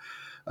that.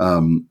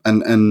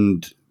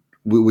 And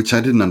which I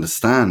didn't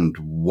understand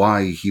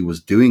why he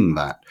was doing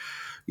that.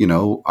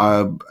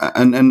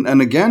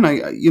 And again,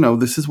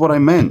 this is what I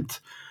meant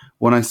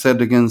when I said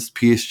against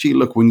PSG.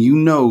 Look, when you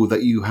know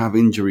that you have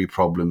injury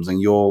problems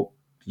and you're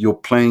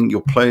playing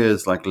your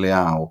players like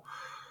Leao,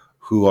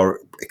 who are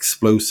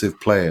explosive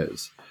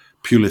players,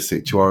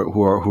 Pulisic,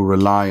 who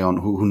rely on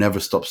who never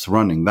stops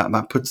running.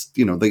 That puts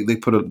they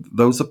put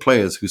those are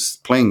players whose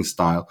playing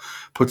style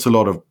puts a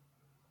lot of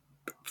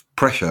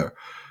pressure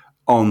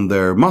on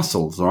their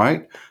muscles,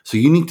 right? So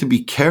you need to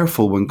be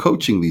careful when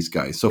coaching these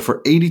guys. So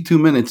for 82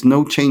 minutes,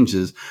 no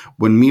changes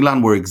when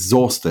Milan were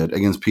exhausted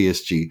against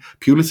PSG.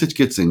 Pulisic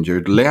gets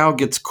injured, Leao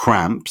gets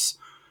cramps,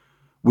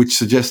 which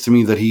suggests to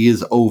me that he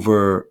is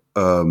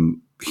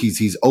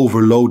he's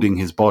overloading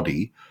his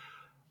body.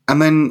 And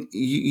then,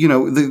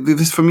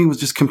 this for me was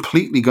just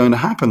completely going to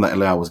happen that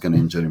Leao was going to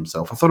injure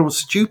himself. I thought it was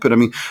stupid. I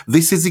mean,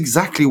 this is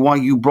exactly why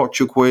you brought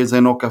Chukwueze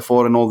and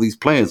Okafor and all these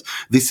players.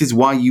 This is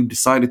why you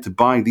decided to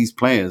buy these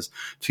players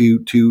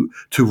to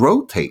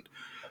rotate.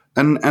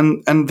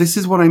 And this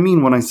is what I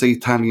mean when I say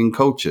Italian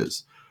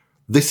coaches.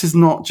 This is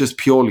not just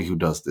Pioli who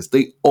does this.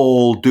 They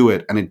all do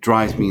it, and it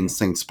drives me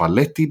insane.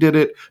 Spalletti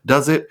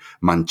does it.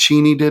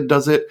 Mancini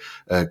does it.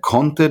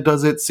 Conte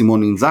does it.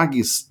 Simone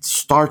Inzaghi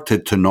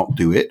started to not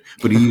do it,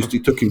 but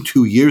it took him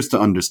 2 years to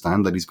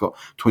understand that he's got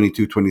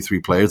 22, 23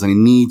 players, and he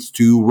needs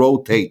to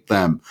rotate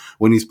them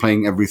when he's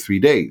playing every 3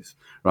 days.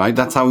 Right?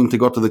 That's how Inter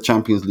got to the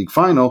Champions League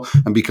final,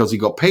 and because he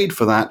got paid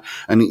for that,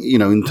 and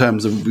in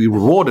terms of be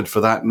rewarded for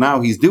that,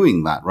 now he's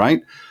doing that.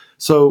 Right?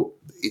 So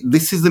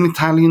this is an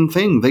Italian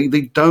thing. They're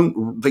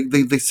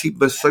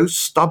so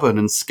stubborn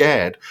and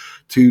scared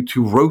to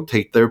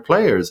rotate their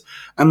players.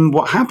 And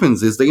what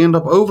happens is they end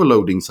up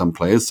overloading some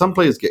players. Some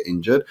players get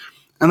injured,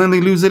 and then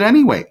they lose it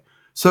anyway.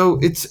 So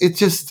it's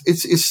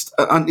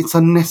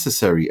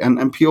unnecessary.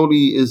 And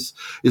Pioli is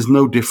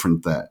no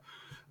different there.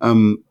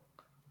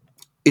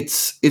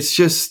 It's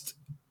just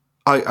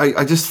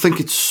I just think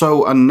it's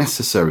so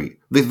unnecessary.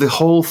 The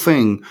whole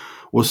thing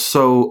was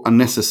so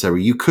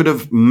unnecessary. You could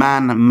have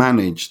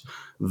managed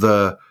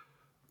the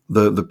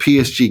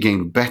PSG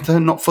game better,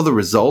 not for the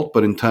result,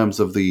 but in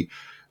terms of the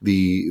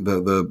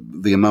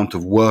amount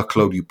of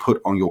workload you put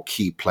on your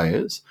key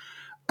players,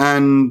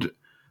 and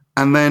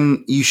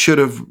then you should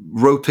have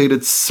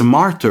rotated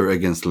smarter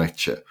against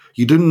Lecce.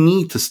 You didn't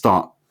need to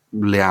start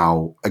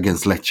Leao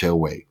against Lecce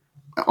away.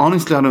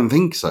 Honestly, I don't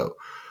think so.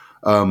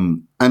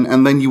 And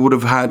then you would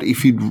have had,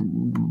 if you'd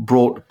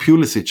brought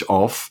Pulisic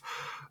off,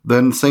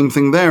 then same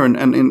thing there.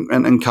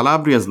 And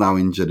Calabria's now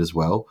injured as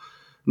well.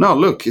 No,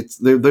 look,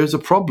 there's a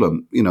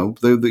problem.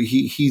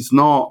 He's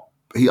not.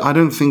 I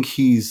don't think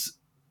he's.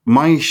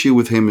 My issue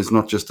with him is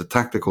not just the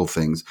tactical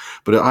things,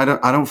 but I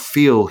don't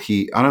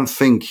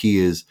think he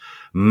is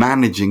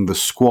managing the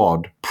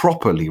squad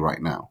properly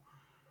right now,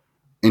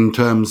 in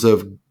terms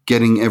of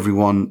getting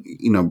everyone,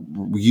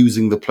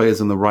 using the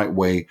players in the right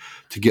way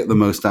to get the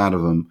most out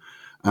of them,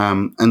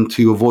 and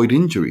to avoid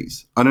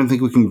injuries. I don't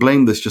think we can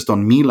blame this just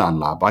on Milan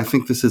Lab. I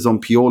think this is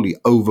on Pioli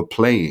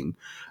overplaying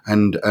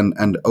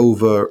and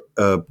over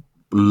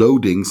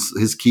loading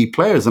his key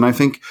players. And I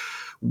think,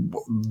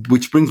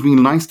 which brings me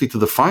nicely to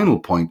the final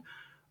point,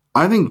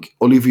 I think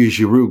Olivier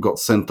Giroud got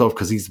sent off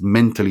because he's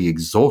mentally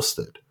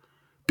exhausted.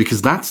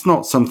 Because that's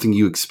not something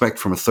you expect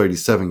from a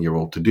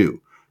 37-year-old to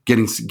do,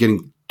 getting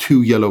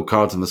 2 yellow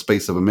cards in the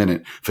space of a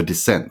minute for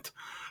dissent.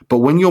 But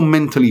when you're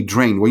mentally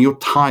drained, when you're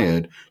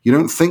tired, you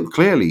don't think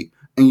clearly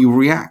and you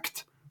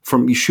react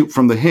you shoot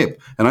from the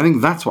hip. And I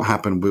think that's what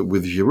happened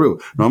with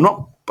Giroud.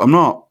 Now, I'm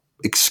not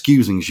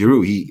excusing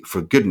Giroud. He,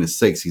 for goodness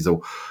sakes, he's a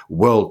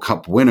World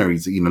Cup winner.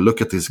 He's,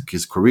 look at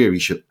his career. He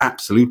should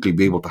absolutely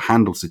be able to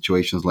handle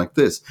situations like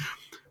this.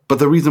 But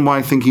the reason why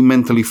I think he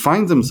mentally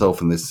finds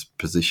himself in this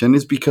position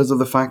is because of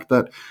the fact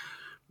that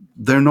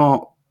they're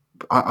not.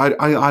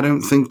 I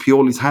don't think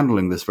Pioli's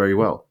handling this very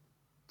well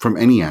from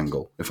any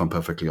angle, if I'm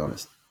perfectly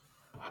honest.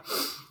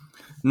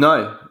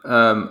 No,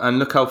 and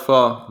look how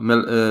far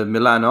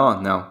Milan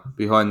are now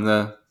behind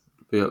the.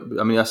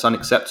 I mean, that's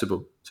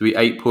unacceptable. To be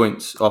 8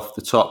 points off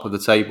the top of the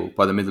table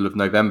by the middle of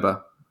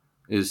November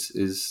is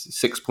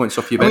 6 points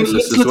off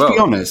Juventus as well. Let's be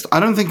honest. I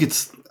don't think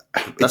it's.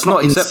 That's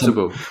not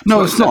acceptable.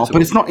 No, it's not.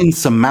 But it's not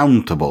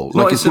insurmountable. It's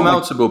not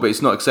insurmountable, but it's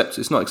not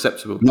acceptable. It's not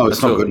acceptable. No,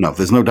 it's not good enough.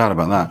 There's no doubt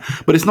about that.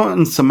 But it's not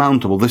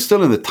insurmountable. They're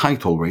still in the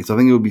title race. I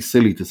think it would be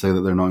silly to say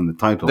that they're not in the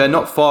title. They're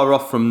not far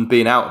off from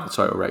being out of the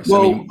title race.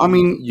 Well,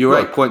 you're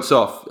 8 points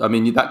off. I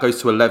mean, that goes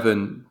to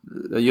 11.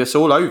 It's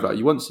all over.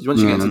 Once you get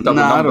into double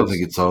numbers. I don't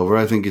think it's over.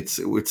 I think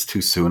it's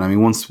too soon. I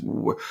mean,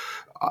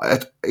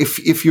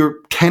 if you're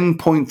 10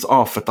 points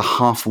off at the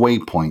halfway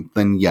point,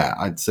 then yeah,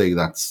 I'd say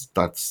that's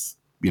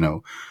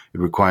it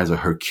requires a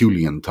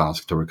Herculean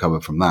task to recover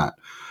from that.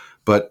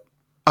 But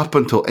up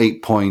until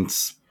 8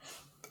 points,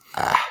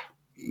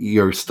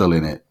 you're still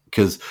in it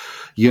because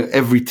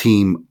every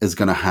team is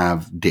going to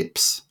have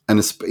dips. And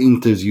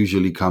Inters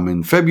usually come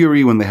in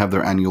February when they have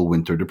their annual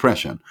winter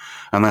depression.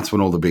 And that's when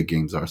all the big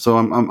games are. So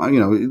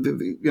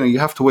you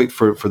have to wait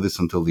for this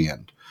until the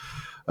end.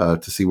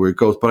 To see where it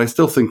goes. But I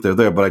still think they're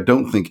there. But I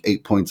don't think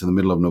 8 points in the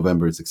middle of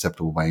November is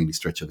acceptable by any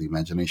stretch of the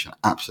imagination.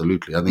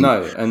 Absolutely. I think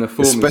no, and the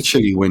form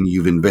especially when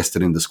you've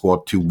invested in the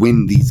squad to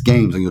win these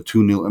games and you're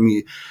 2-0. I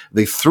mean,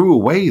 they threw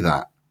away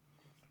that.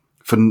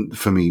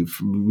 For me,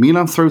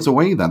 Milan throws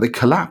away that. They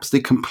collapse.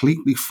 They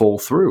completely fall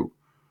through.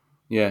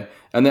 Yeah.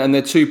 And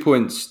they're 2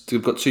 points.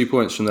 They've got 2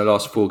 points from their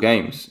last 4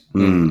 games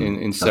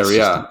in Serie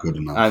A.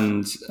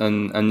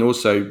 And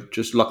also,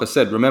 just like I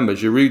said, remember,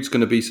 Giroud's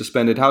going to be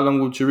suspended. How long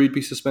will Giroud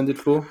be suspended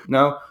for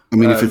now? I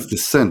mean, if it's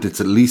dissent,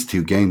 it's at least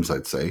 2 games,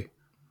 I'd say.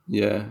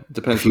 Yeah,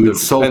 depends. If you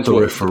insult the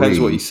referee, depends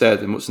what he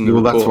said and what's in the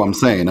report. That's what I'm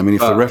saying. I mean, if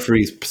the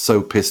referee's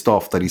so pissed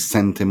off that he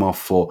sent him off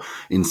for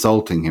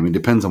insulting him, it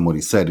depends on what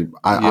he said.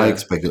 I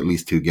expect at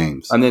least 2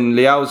 games. And then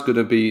Leao's got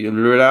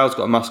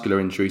a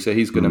muscular injury, so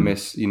he's going to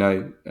miss,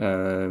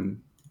 a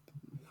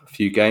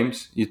few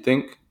games. You'd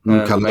think,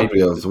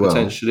 maybe as well,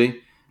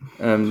 potentially.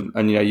 And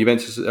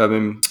Juventus,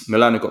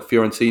 Milan have got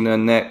Fiorentina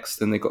next,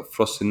 then they got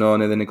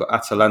Frosinone, then they got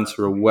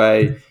Atalanta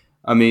away.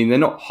 I mean, they're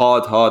not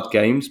hard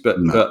games, but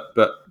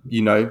the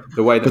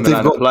way that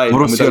Milan are playing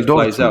with those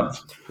plays out.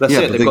 That's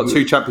it. They've got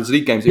 2 Champions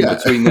League games in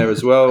between there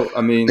as well. I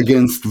mean,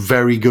 against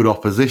very good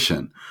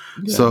opposition.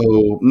 Yeah.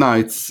 So no,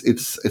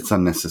 it's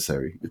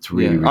unnecessary. It's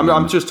really.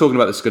 I'm just talking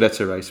about the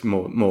Scudetto race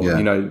more.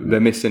 Yeah. They're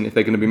missing. If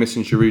they're going to be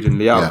missing Giroud and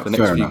Leao for the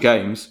next few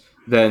games,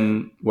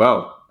 then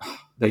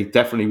they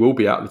definitely will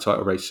be out of the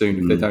title race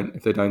soon. If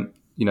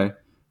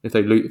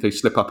they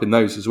slip up in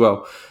those as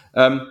well.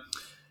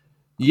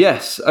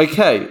 Yes.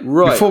 Okay.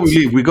 Right. Before we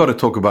leave, we got to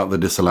talk about the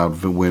disallowed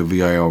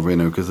VAR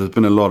winner because there's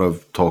been a lot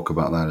of talk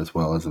about that as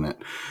well, hasn't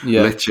it?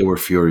 Yeah. Lecce were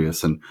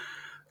furious, and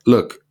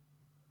look,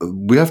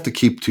 we have to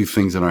keep 2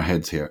 things in our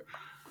heads here.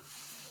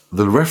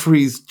 The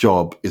referee's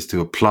job is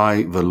to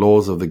apply the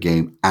laws of the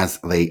game as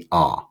they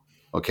are.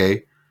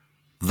 Okay,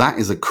 that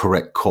is a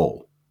correct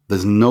call.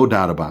 There's no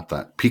doubt about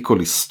that.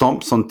 Piccoli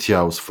stomps on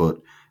Thiao's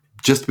foot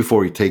just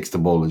before he takes the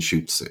ball and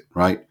shoots it.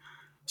 Right.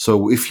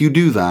 So if you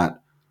do that,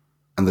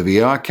 and the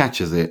VAR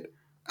catches it,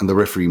 and the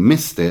referee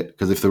missed it,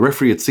 because if the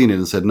referee had seen it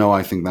and said, no,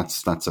 I think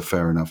that's a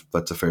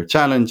fair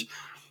challenge,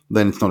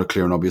 then it's not a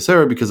clear and obvious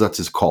error because that's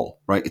his call,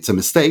 right? It's a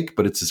mistake,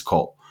 but it's his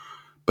call.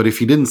 But if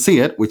he didn't see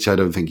it, which I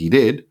don't think he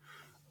did,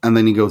 and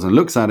then he goes and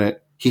looks at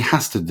it, he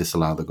has to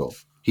disallow the goal.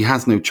 He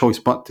has no choice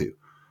but to.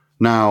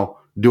 Now,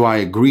 do I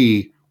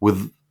agree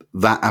with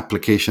that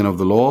application of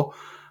the law?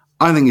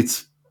 I think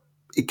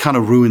it kind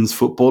of ruins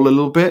football a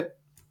little bit.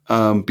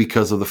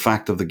 Because of the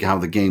fact of how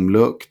the game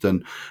looked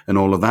and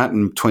all of that.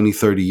 And 20,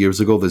 30 years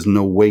ago, there's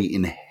no way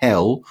in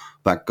hell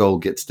that goal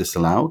gets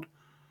disallowed.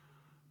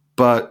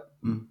 But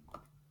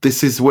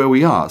this is where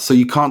we are. So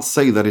you can't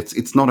say that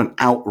it's not an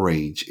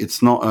outrage.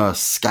 It's not a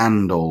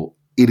scandal.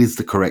 It is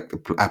the correct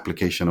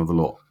application of the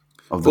law.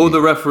 of the All game.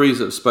 the referees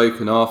that have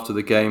spoken after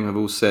the game have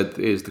all said it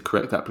is the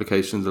correct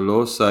application of the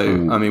law. So,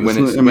 I mean,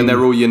 when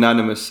they're all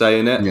unanimous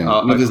saying it, I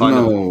kind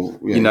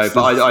of,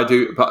 but I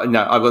do. But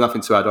no, I've got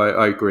nothing to add.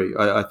 I agree.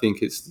 I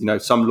think it's,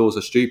 some laws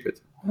are stupid.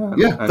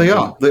 They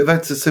are.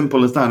 That's as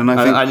simple as that. And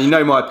I think,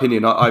 and my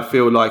opinion, I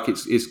feel like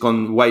it's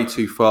gone way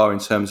too far in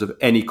terms of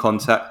any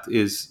contact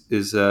is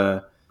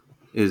a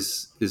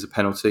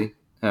penalty,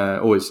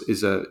 or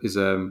is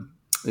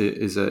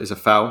a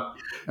foul.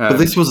 but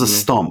this was a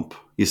stomp.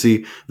 You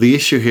see, the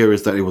issue here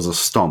is that it was a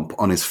stomp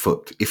on his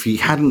foot. If he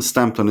hadn't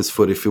stamped on his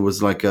foot, if it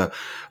was like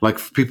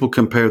people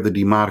compare the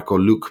Dimarco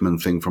Lookman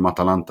thing from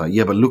Atalanta.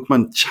 Yeah, but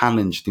Lookman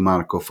challenged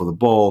Dimarco for the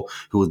ball,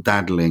 who was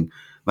daddling.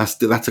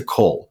 That's a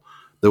call.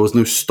 There was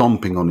no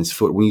stomping on his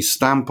foot. When you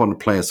stamp on a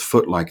player's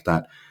foot like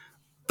that,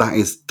 that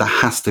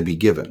has to be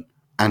given.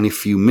 And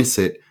if you miss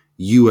it,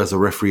 you as a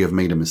referee have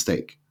made a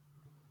mistake.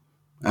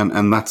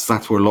 And that's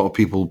where a lot of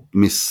people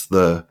miss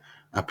the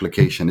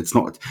application. It's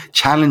not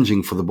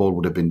challenging for the ball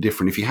would have been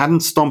different. If he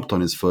hadn't stomped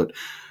on his foot,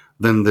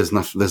 then there's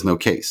no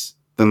case.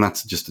 Then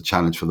that's just a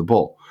challenge for the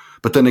ball.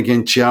 But then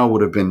again, Chiao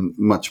would have been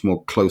much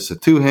more closer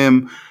to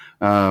him,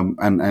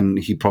 and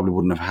he probably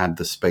wouldn't have had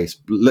the space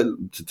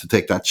to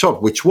take that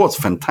shot, which was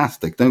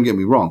fantastic. Don't get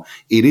me wrong;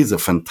 it is a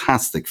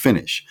fantastic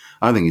finish.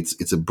 I think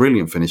it's a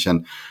brilliant finish,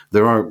 and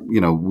there are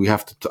we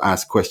have to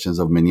ask questions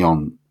of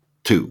Mignon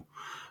too,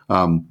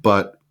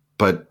 but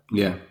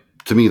yeah,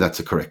 to me that's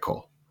a correct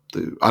call.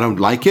 I don't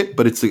like it,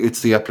 but it's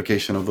the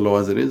application of the law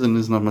as it is, and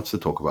there's not much to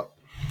talk about.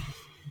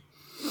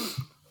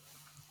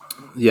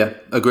 Yeah,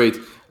 agreed.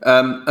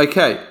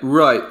 Okay,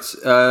 right.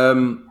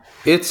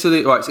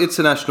 Italy, right, it's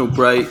international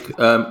break.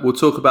 We'll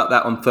talk about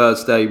that on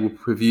Thursday. We'll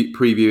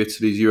preview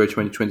Italy's Euro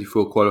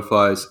 2024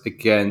 qualifiers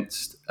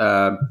against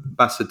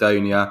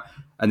Macedonia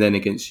and then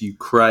against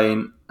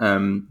Ukraine.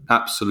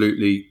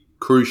 Absolutely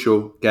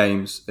crucial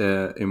games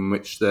in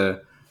which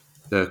the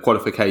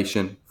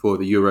qualification for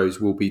the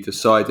Euros will be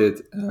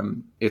decided.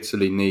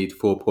 Italy need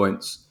 4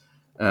 points,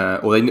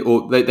 or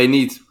they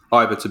need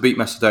either to beat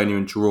Macedonia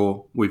and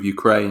draw with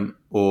Ukraine,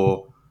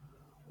 or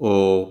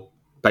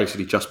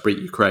basically just beat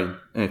Ukraine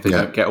if they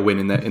don't get a win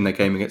in their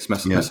game against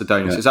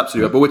Macedonia. So it's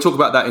absolutely right. But we'll talk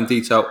about that in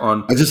detail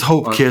on. I just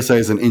hope Chiesa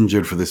isn't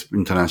injured for this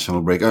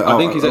international break. I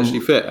think he's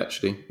actually fit.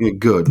 Actually,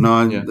 good. No,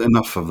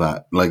 enough of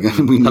that. Like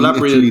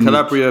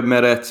Calabria,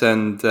 Meret,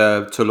 and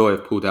Toloi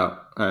have pulled out.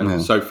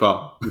 So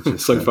far.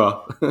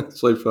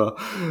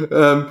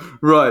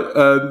 Right.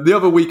 The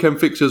other weekend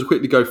fixtures, we'll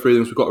quickly go through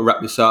them. So we've got to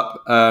wrap this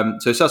up.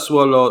 So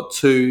Sassuolo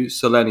 2,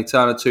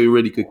 Salernitana 2,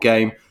 really good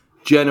game.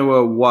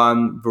 Genoa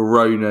 1,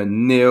 Verona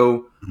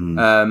 0.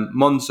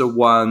 Monza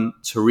 1,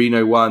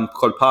 Torino 1.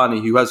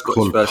 Colpani, who has got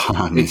his first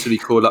Italy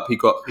call up,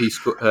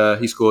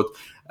 he scored.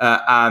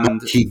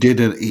 And he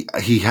didn't.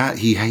 He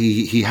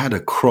had a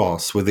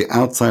cross with the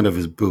outside of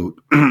his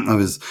boot of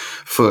his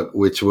foot,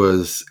 which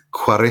was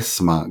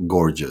Quaresma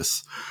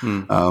gorgeous,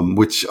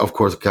 which of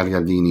course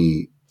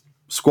Gagliardini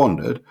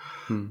squandered.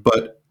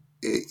 But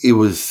it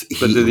was.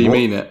 But did he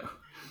mean it?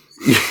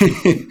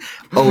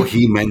 Oh,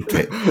 he meant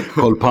it.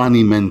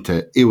 Colpani meant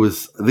it. It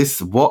was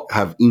this. What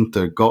have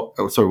Inter got?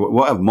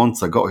 What have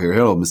Monza got here?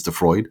 Hello, Mr.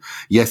 Freud.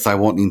 Yes, I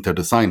want Inter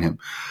to sign him.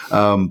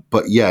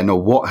 But yeah, no.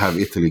 What have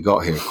Italy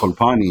got here?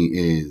 Colpani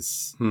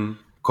is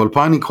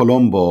Colpani,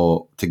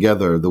 Colombo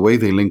together. The way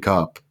they link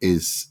up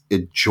is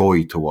a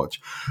joy to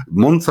watch.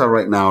 Monza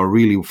right now are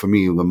really, for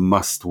me, the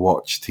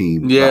must-watch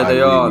team. Yeah,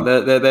 they are.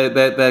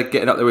 They're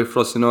getting up there with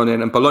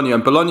Frosinone and Bologna.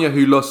 And Bologna,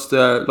 who lost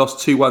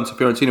 2-1 to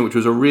Fiorentina, which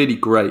was a really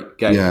great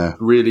game,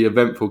 really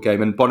eventful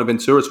game. And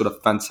Bonaventura scored a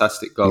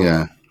fantastic goal.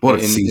 Yeah, what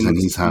a season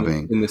he's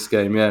having in this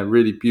game. Yeah,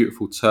 really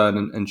beautiful turn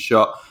and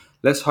shot.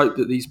 Let's hope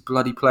that these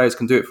bloody players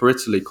can do it for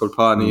Italy,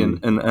 Colpani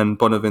and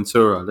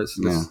Bonaventura. Let's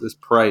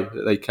pray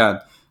that they can.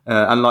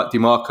 And like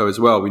Dimarco as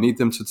well, we need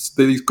them to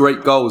do these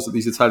great goals that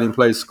these Italian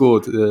players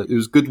scored. It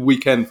was a good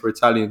weekend for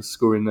Italians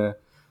scoring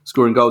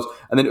goals.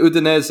 And then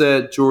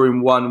Udinese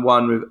drawing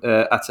 1-1 with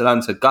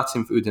Atalanta,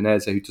 gutting for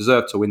Udinese, who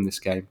deserved to win this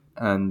game.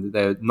 And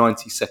their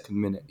 92nd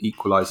minute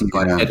equalising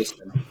by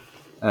Edison.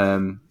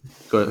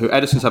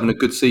 Edison's having a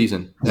good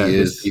season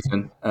this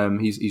season.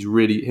 He's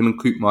really, him and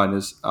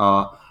Koopmeiners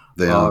are.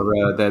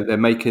 They're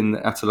making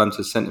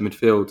Atalanta's centre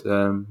midfield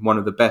one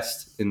of the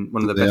best centre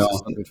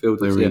midfielders.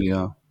 They really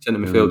are. Centre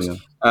midfields.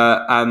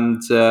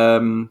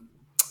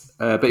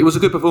 But it was a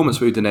good performance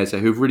for Udinese,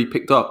 who've really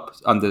picked up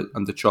under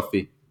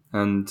Cioffi,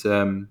 and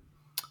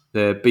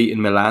they're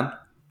beating Milan,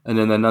 and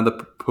then another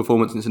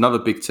performance against another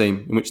big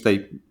team in which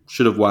they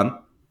should have won.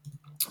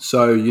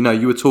 So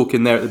you were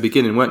talking there at the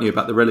beginning, weren't you,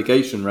 about the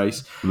relegation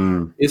race?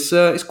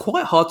 It's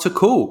quite hard to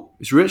call.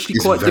 It's actually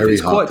quite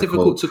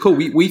difficult to call.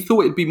 We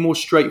thought it'd be more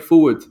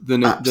straightforward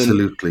than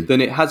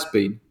it has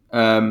been.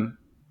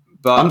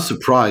 But I'm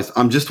surprised.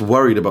 I'm just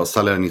worried about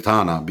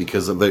Salernitana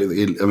because of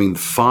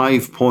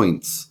 5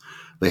 points.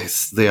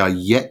 They are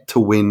yet to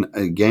win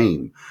a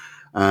game,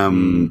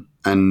 and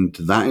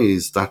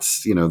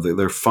that's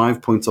they're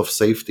 5 points off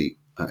safety.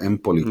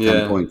 Empoli, 10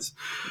 Yeah. points.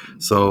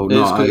 So,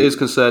 no, It is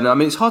concerning. I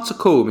mean, it's hard to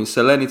call. I mean,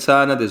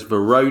 Salernitana, there's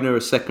Verona,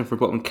 a second from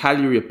bottom.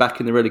 Cagliari are back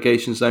in the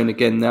relegation zone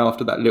again now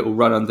after that little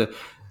run under.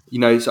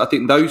 So I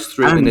think those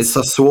three. and I mean,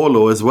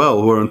 Sassuolo as well,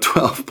 who are on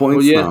 12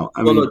 points now.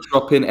 I mean,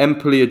 dropping.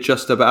 Empoli are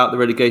just about out the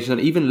relegation zone.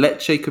 Even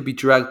Lecce could be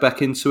dragged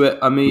back into it.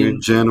 I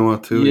mean,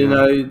 Genoa too.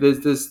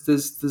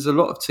 There's a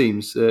lot of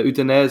teams.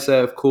 Udinese,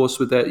 of course,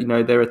 with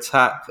their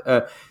attack.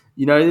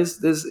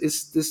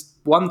 There's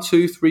 1,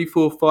 2, 3,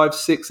 4, 5,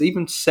 6,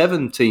 even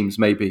 7 teams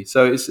maybe.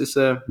 So it's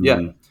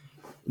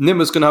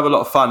Nimmer's going to have a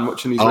lot of fun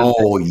watching these.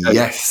 Oh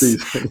yes,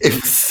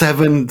 if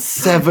seven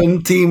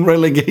team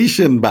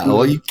relegation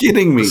battle. Are you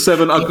kidding me? The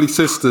 7 ugly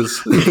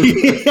sisters.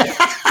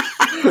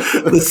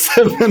 The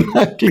 7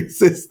 ugly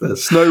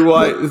sisters. Snow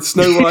White and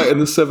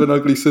the 7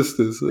 ugly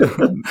sisters.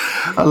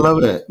 I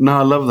love it. No,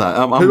 I love that.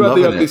 Who had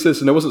the ugly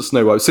sister? No, it wasn't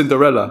Snow White.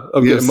 Cinderella.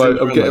 You're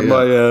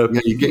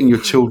getting your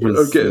children's.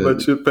 I'm getting my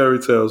fairy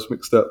tales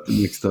mixed up.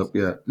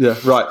 Yeah. Yeah.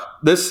 Right.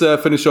 Let's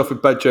finish off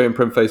with Bad Joe and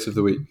Prem Face of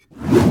the Week.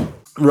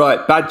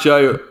 Right, Bad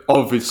Joe.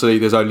 Obviously,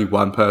 there's only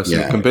one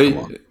person who can beat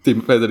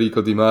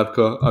Federico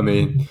Dimarco. I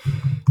mean,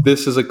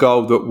 this is a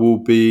goal that will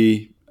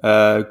be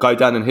go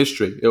down in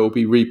history. It will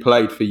be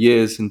replayed for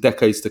years and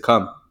decades to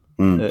come.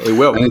 It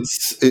will. And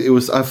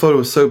I thought it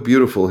was so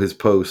beautiful, his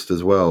post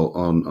as well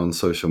on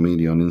social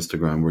media, on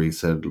Instagram, where he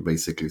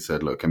basically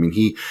said, look, I mean,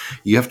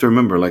 you have to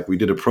remember, like, we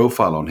did a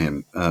profile on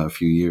him a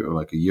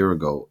year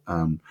ago.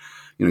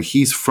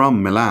 He's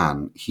from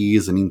Milan. He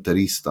is an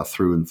Interista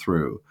through and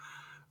through.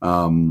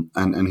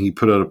 And he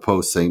put out a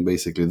post saying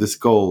basically this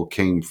goal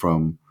came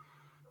from,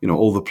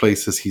 all the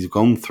places he's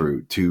gone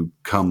through to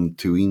come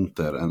to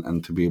Inter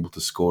and to be able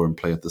to score and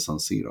play at the San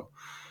Siro.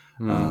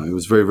 It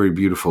was very, very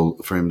beautiful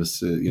for him to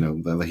see,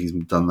 that he's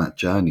done that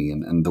journey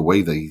and the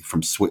way that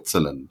from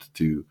Switzerland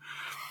to,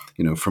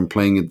 from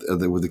playing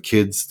with the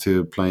kids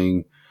to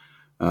playing,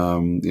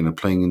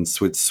 playing in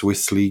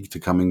Swiss league to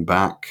coming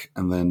back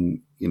and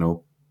then,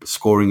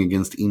 scoring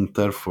against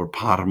Inter for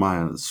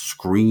Parma, a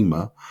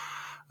screamer.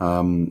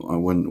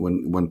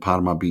 When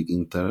Parma beat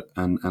Inter,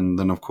 and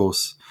then of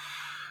course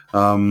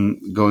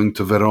going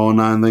to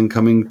Verona and then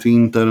coming to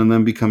Inter and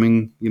then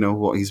becoming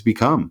what he's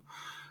become.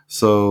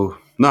 So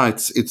no,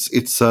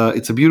 it's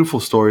a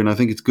beautiful story, and I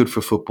think it's good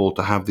for football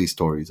to have these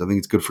stories. I think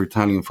it's good for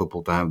Italian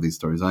football to have these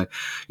stories. My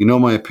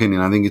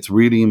opinion. I think it's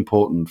really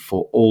important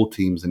for all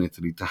teams in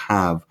Italy to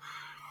have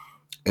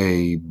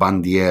a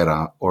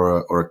bandiera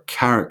or a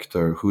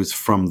character who is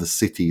from the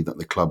city that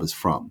the club is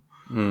from.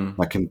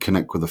 That can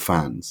connect with the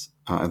fans.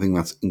 I think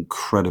that's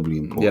incredibly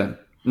important. Yeah,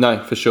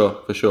 no, for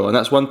sure. And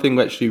that's one thing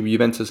actually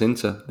Juventus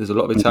Inter. There's a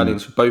lot of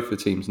Italians for both the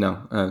teams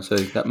now. So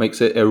that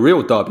makes it a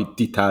real derby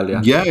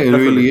d'Italia. Yeah, it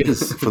really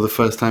is. For the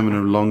first time in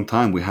a long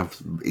time, we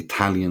have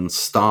Italian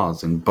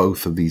stars in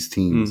both of these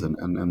teams,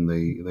 and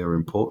they're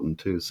important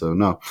too. So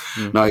no,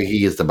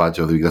 he is the badge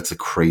of the week. That's a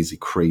crazy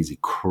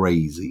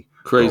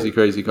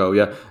goal.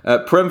 Yeah.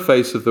 Prem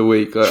Face of the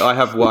Week. I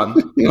have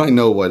one. I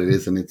know what it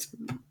is, and it's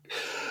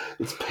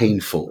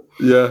painful.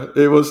 Yeah,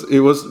 it was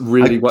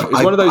really.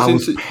 It's one of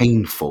those.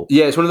 Painful.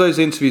 Yeah, it's one of those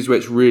interviews where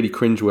it's really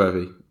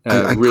cringeworthy.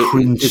 I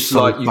cringe. It's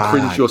so like you bad.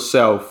 cringe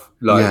yourself,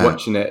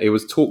 watching it. It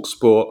was Talk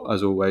Sport,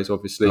 as always,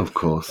 obviously. Of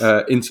course.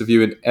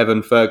 Interviewing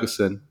Evan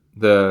Ferguson,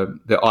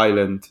 the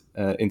Ireland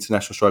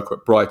international striker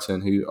at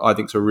Brighton, who I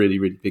think is a really,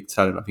 really big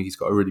talent. I think he's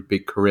got a really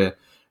big career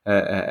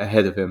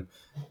ahead of him.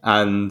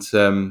 And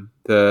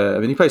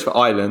he plays for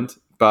Ireland,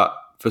 but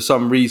for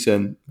some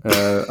reason,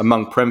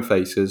 among Prem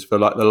faces for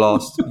like the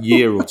last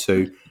year or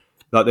two,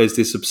 like there's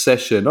this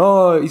obsession.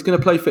 Oh, he's going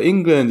to play for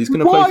England. He's going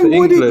to play for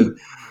England.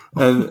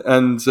 But I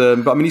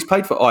mean, he's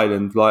played for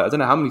Ireland. Like I don't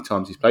know how many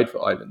times he's played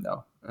for Ireland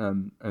now.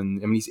 And I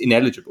mean, he's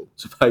ineligible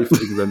to play for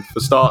England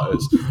for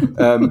starters.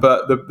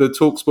 But the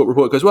TalkSport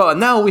report goes, well, and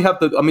now we have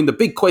the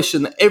big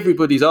question that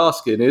everybody's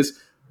asking is,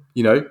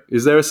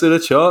 is there still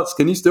a chance?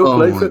 Can you still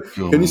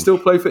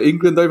play for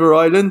England over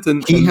Ireland?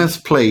 And he has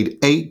played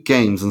 8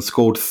 games and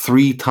scored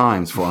 3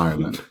 times for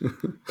Ireland.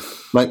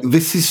 Like,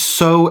 this is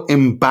so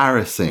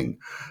embarrassing.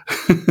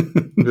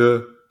 Yeah,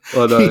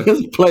 I know. He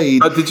has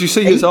played. Did you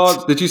see his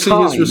answer? Did you see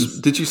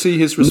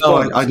his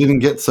response? No, I didn't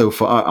get so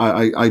far.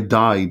 I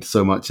died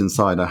so much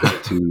inside. I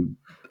had to.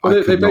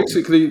 Well, they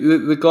basically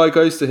the guy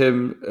goes to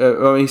him.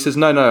 He says,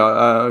 "No,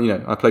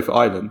 I play for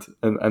Ireland,"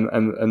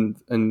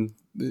 and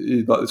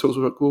he like talks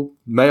about, well,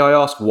 may I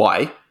ask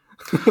why?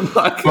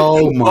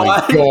 Oh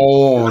my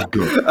god!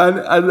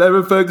 And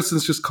Evan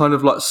Ferguson's just kind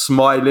of like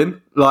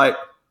smiling, like,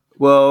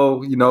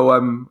 well,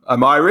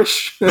 I'm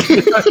Irish.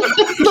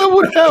 That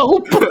would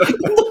help.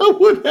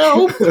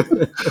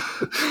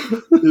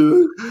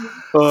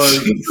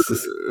 Oh,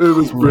 Jesus. It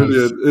was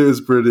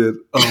brilliant.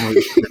 Oh my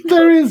god.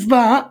 There is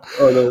that.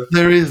 Oh, no.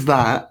 There is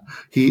that.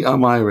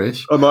 I'm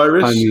Irish. I'm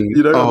Irish. I mean,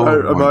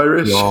 I'm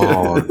Irish.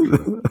 God.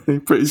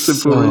 Pretty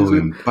simple so reason.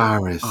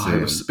 Embarrassing.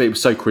 It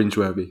was so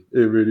cringeworthy. It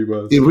really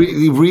was. It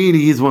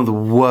really is one of the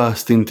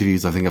worst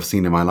interviews I think I've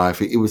seen in my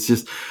life. It was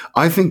just.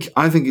 I think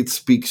it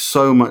speaks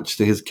so much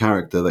to his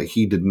character that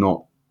he did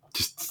not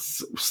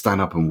just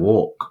stand up and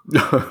walk.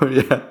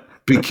 Yeah.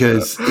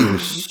 because it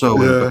was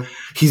so. Yeah.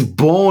 He's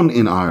born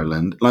in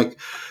Ireland. Like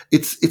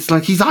it's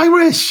like he's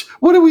Irish.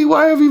 Why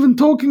are we even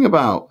talking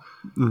about?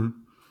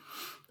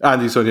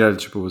 And he's only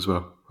eligible as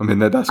well. I mean,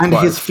 that's and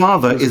quite his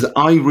father is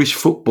Irish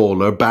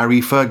footballer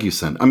Barry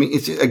Ferguson. I mean,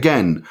 it's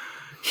again,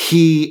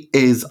 he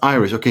is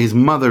Irish. Okay, his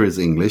mother is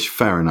English,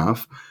 fair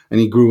enough, and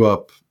he grew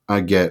up. I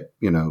get,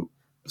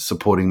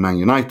 supporting Man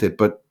United,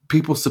 but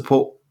people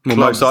support. Well,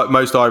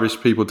 most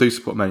Irish people do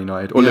support Man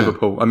United or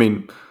Liverpool. I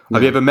mean,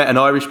 have you ever met an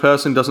Irish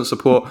person who doesn't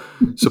support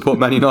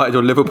Man United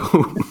or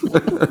Liverpool?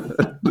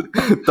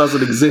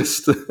 Doesn't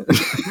exist.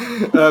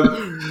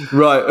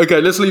 Right. Okay.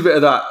 Let's leave it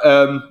at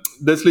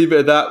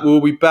that.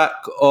 We'll be back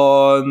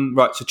on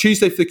so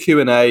Tuesday for the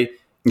Q&A.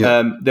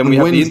 Yeah. Then we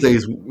have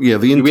Wednesdays. The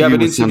interview. We have an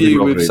with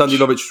interview with Sandy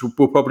Lovic.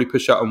 We'll probably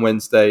push out on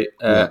Wednesday,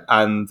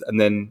 and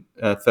then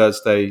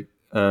Thursday.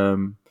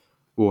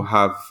 We'll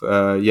have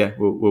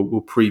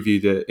we'll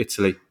preview the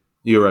Italy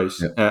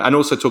Euros and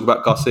also talk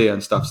about Garcia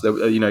and stuff.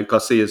 So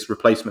Garcia's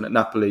replacement at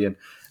Napoli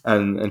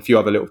and a few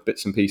other little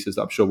bits and pieces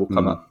that I'm sure will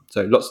come up.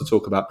 So lots to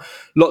talk about.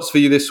 Lots for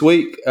you this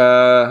week.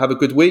 Have a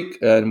good week,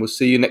 and we'll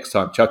see you next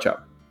time. Ciao, ciao.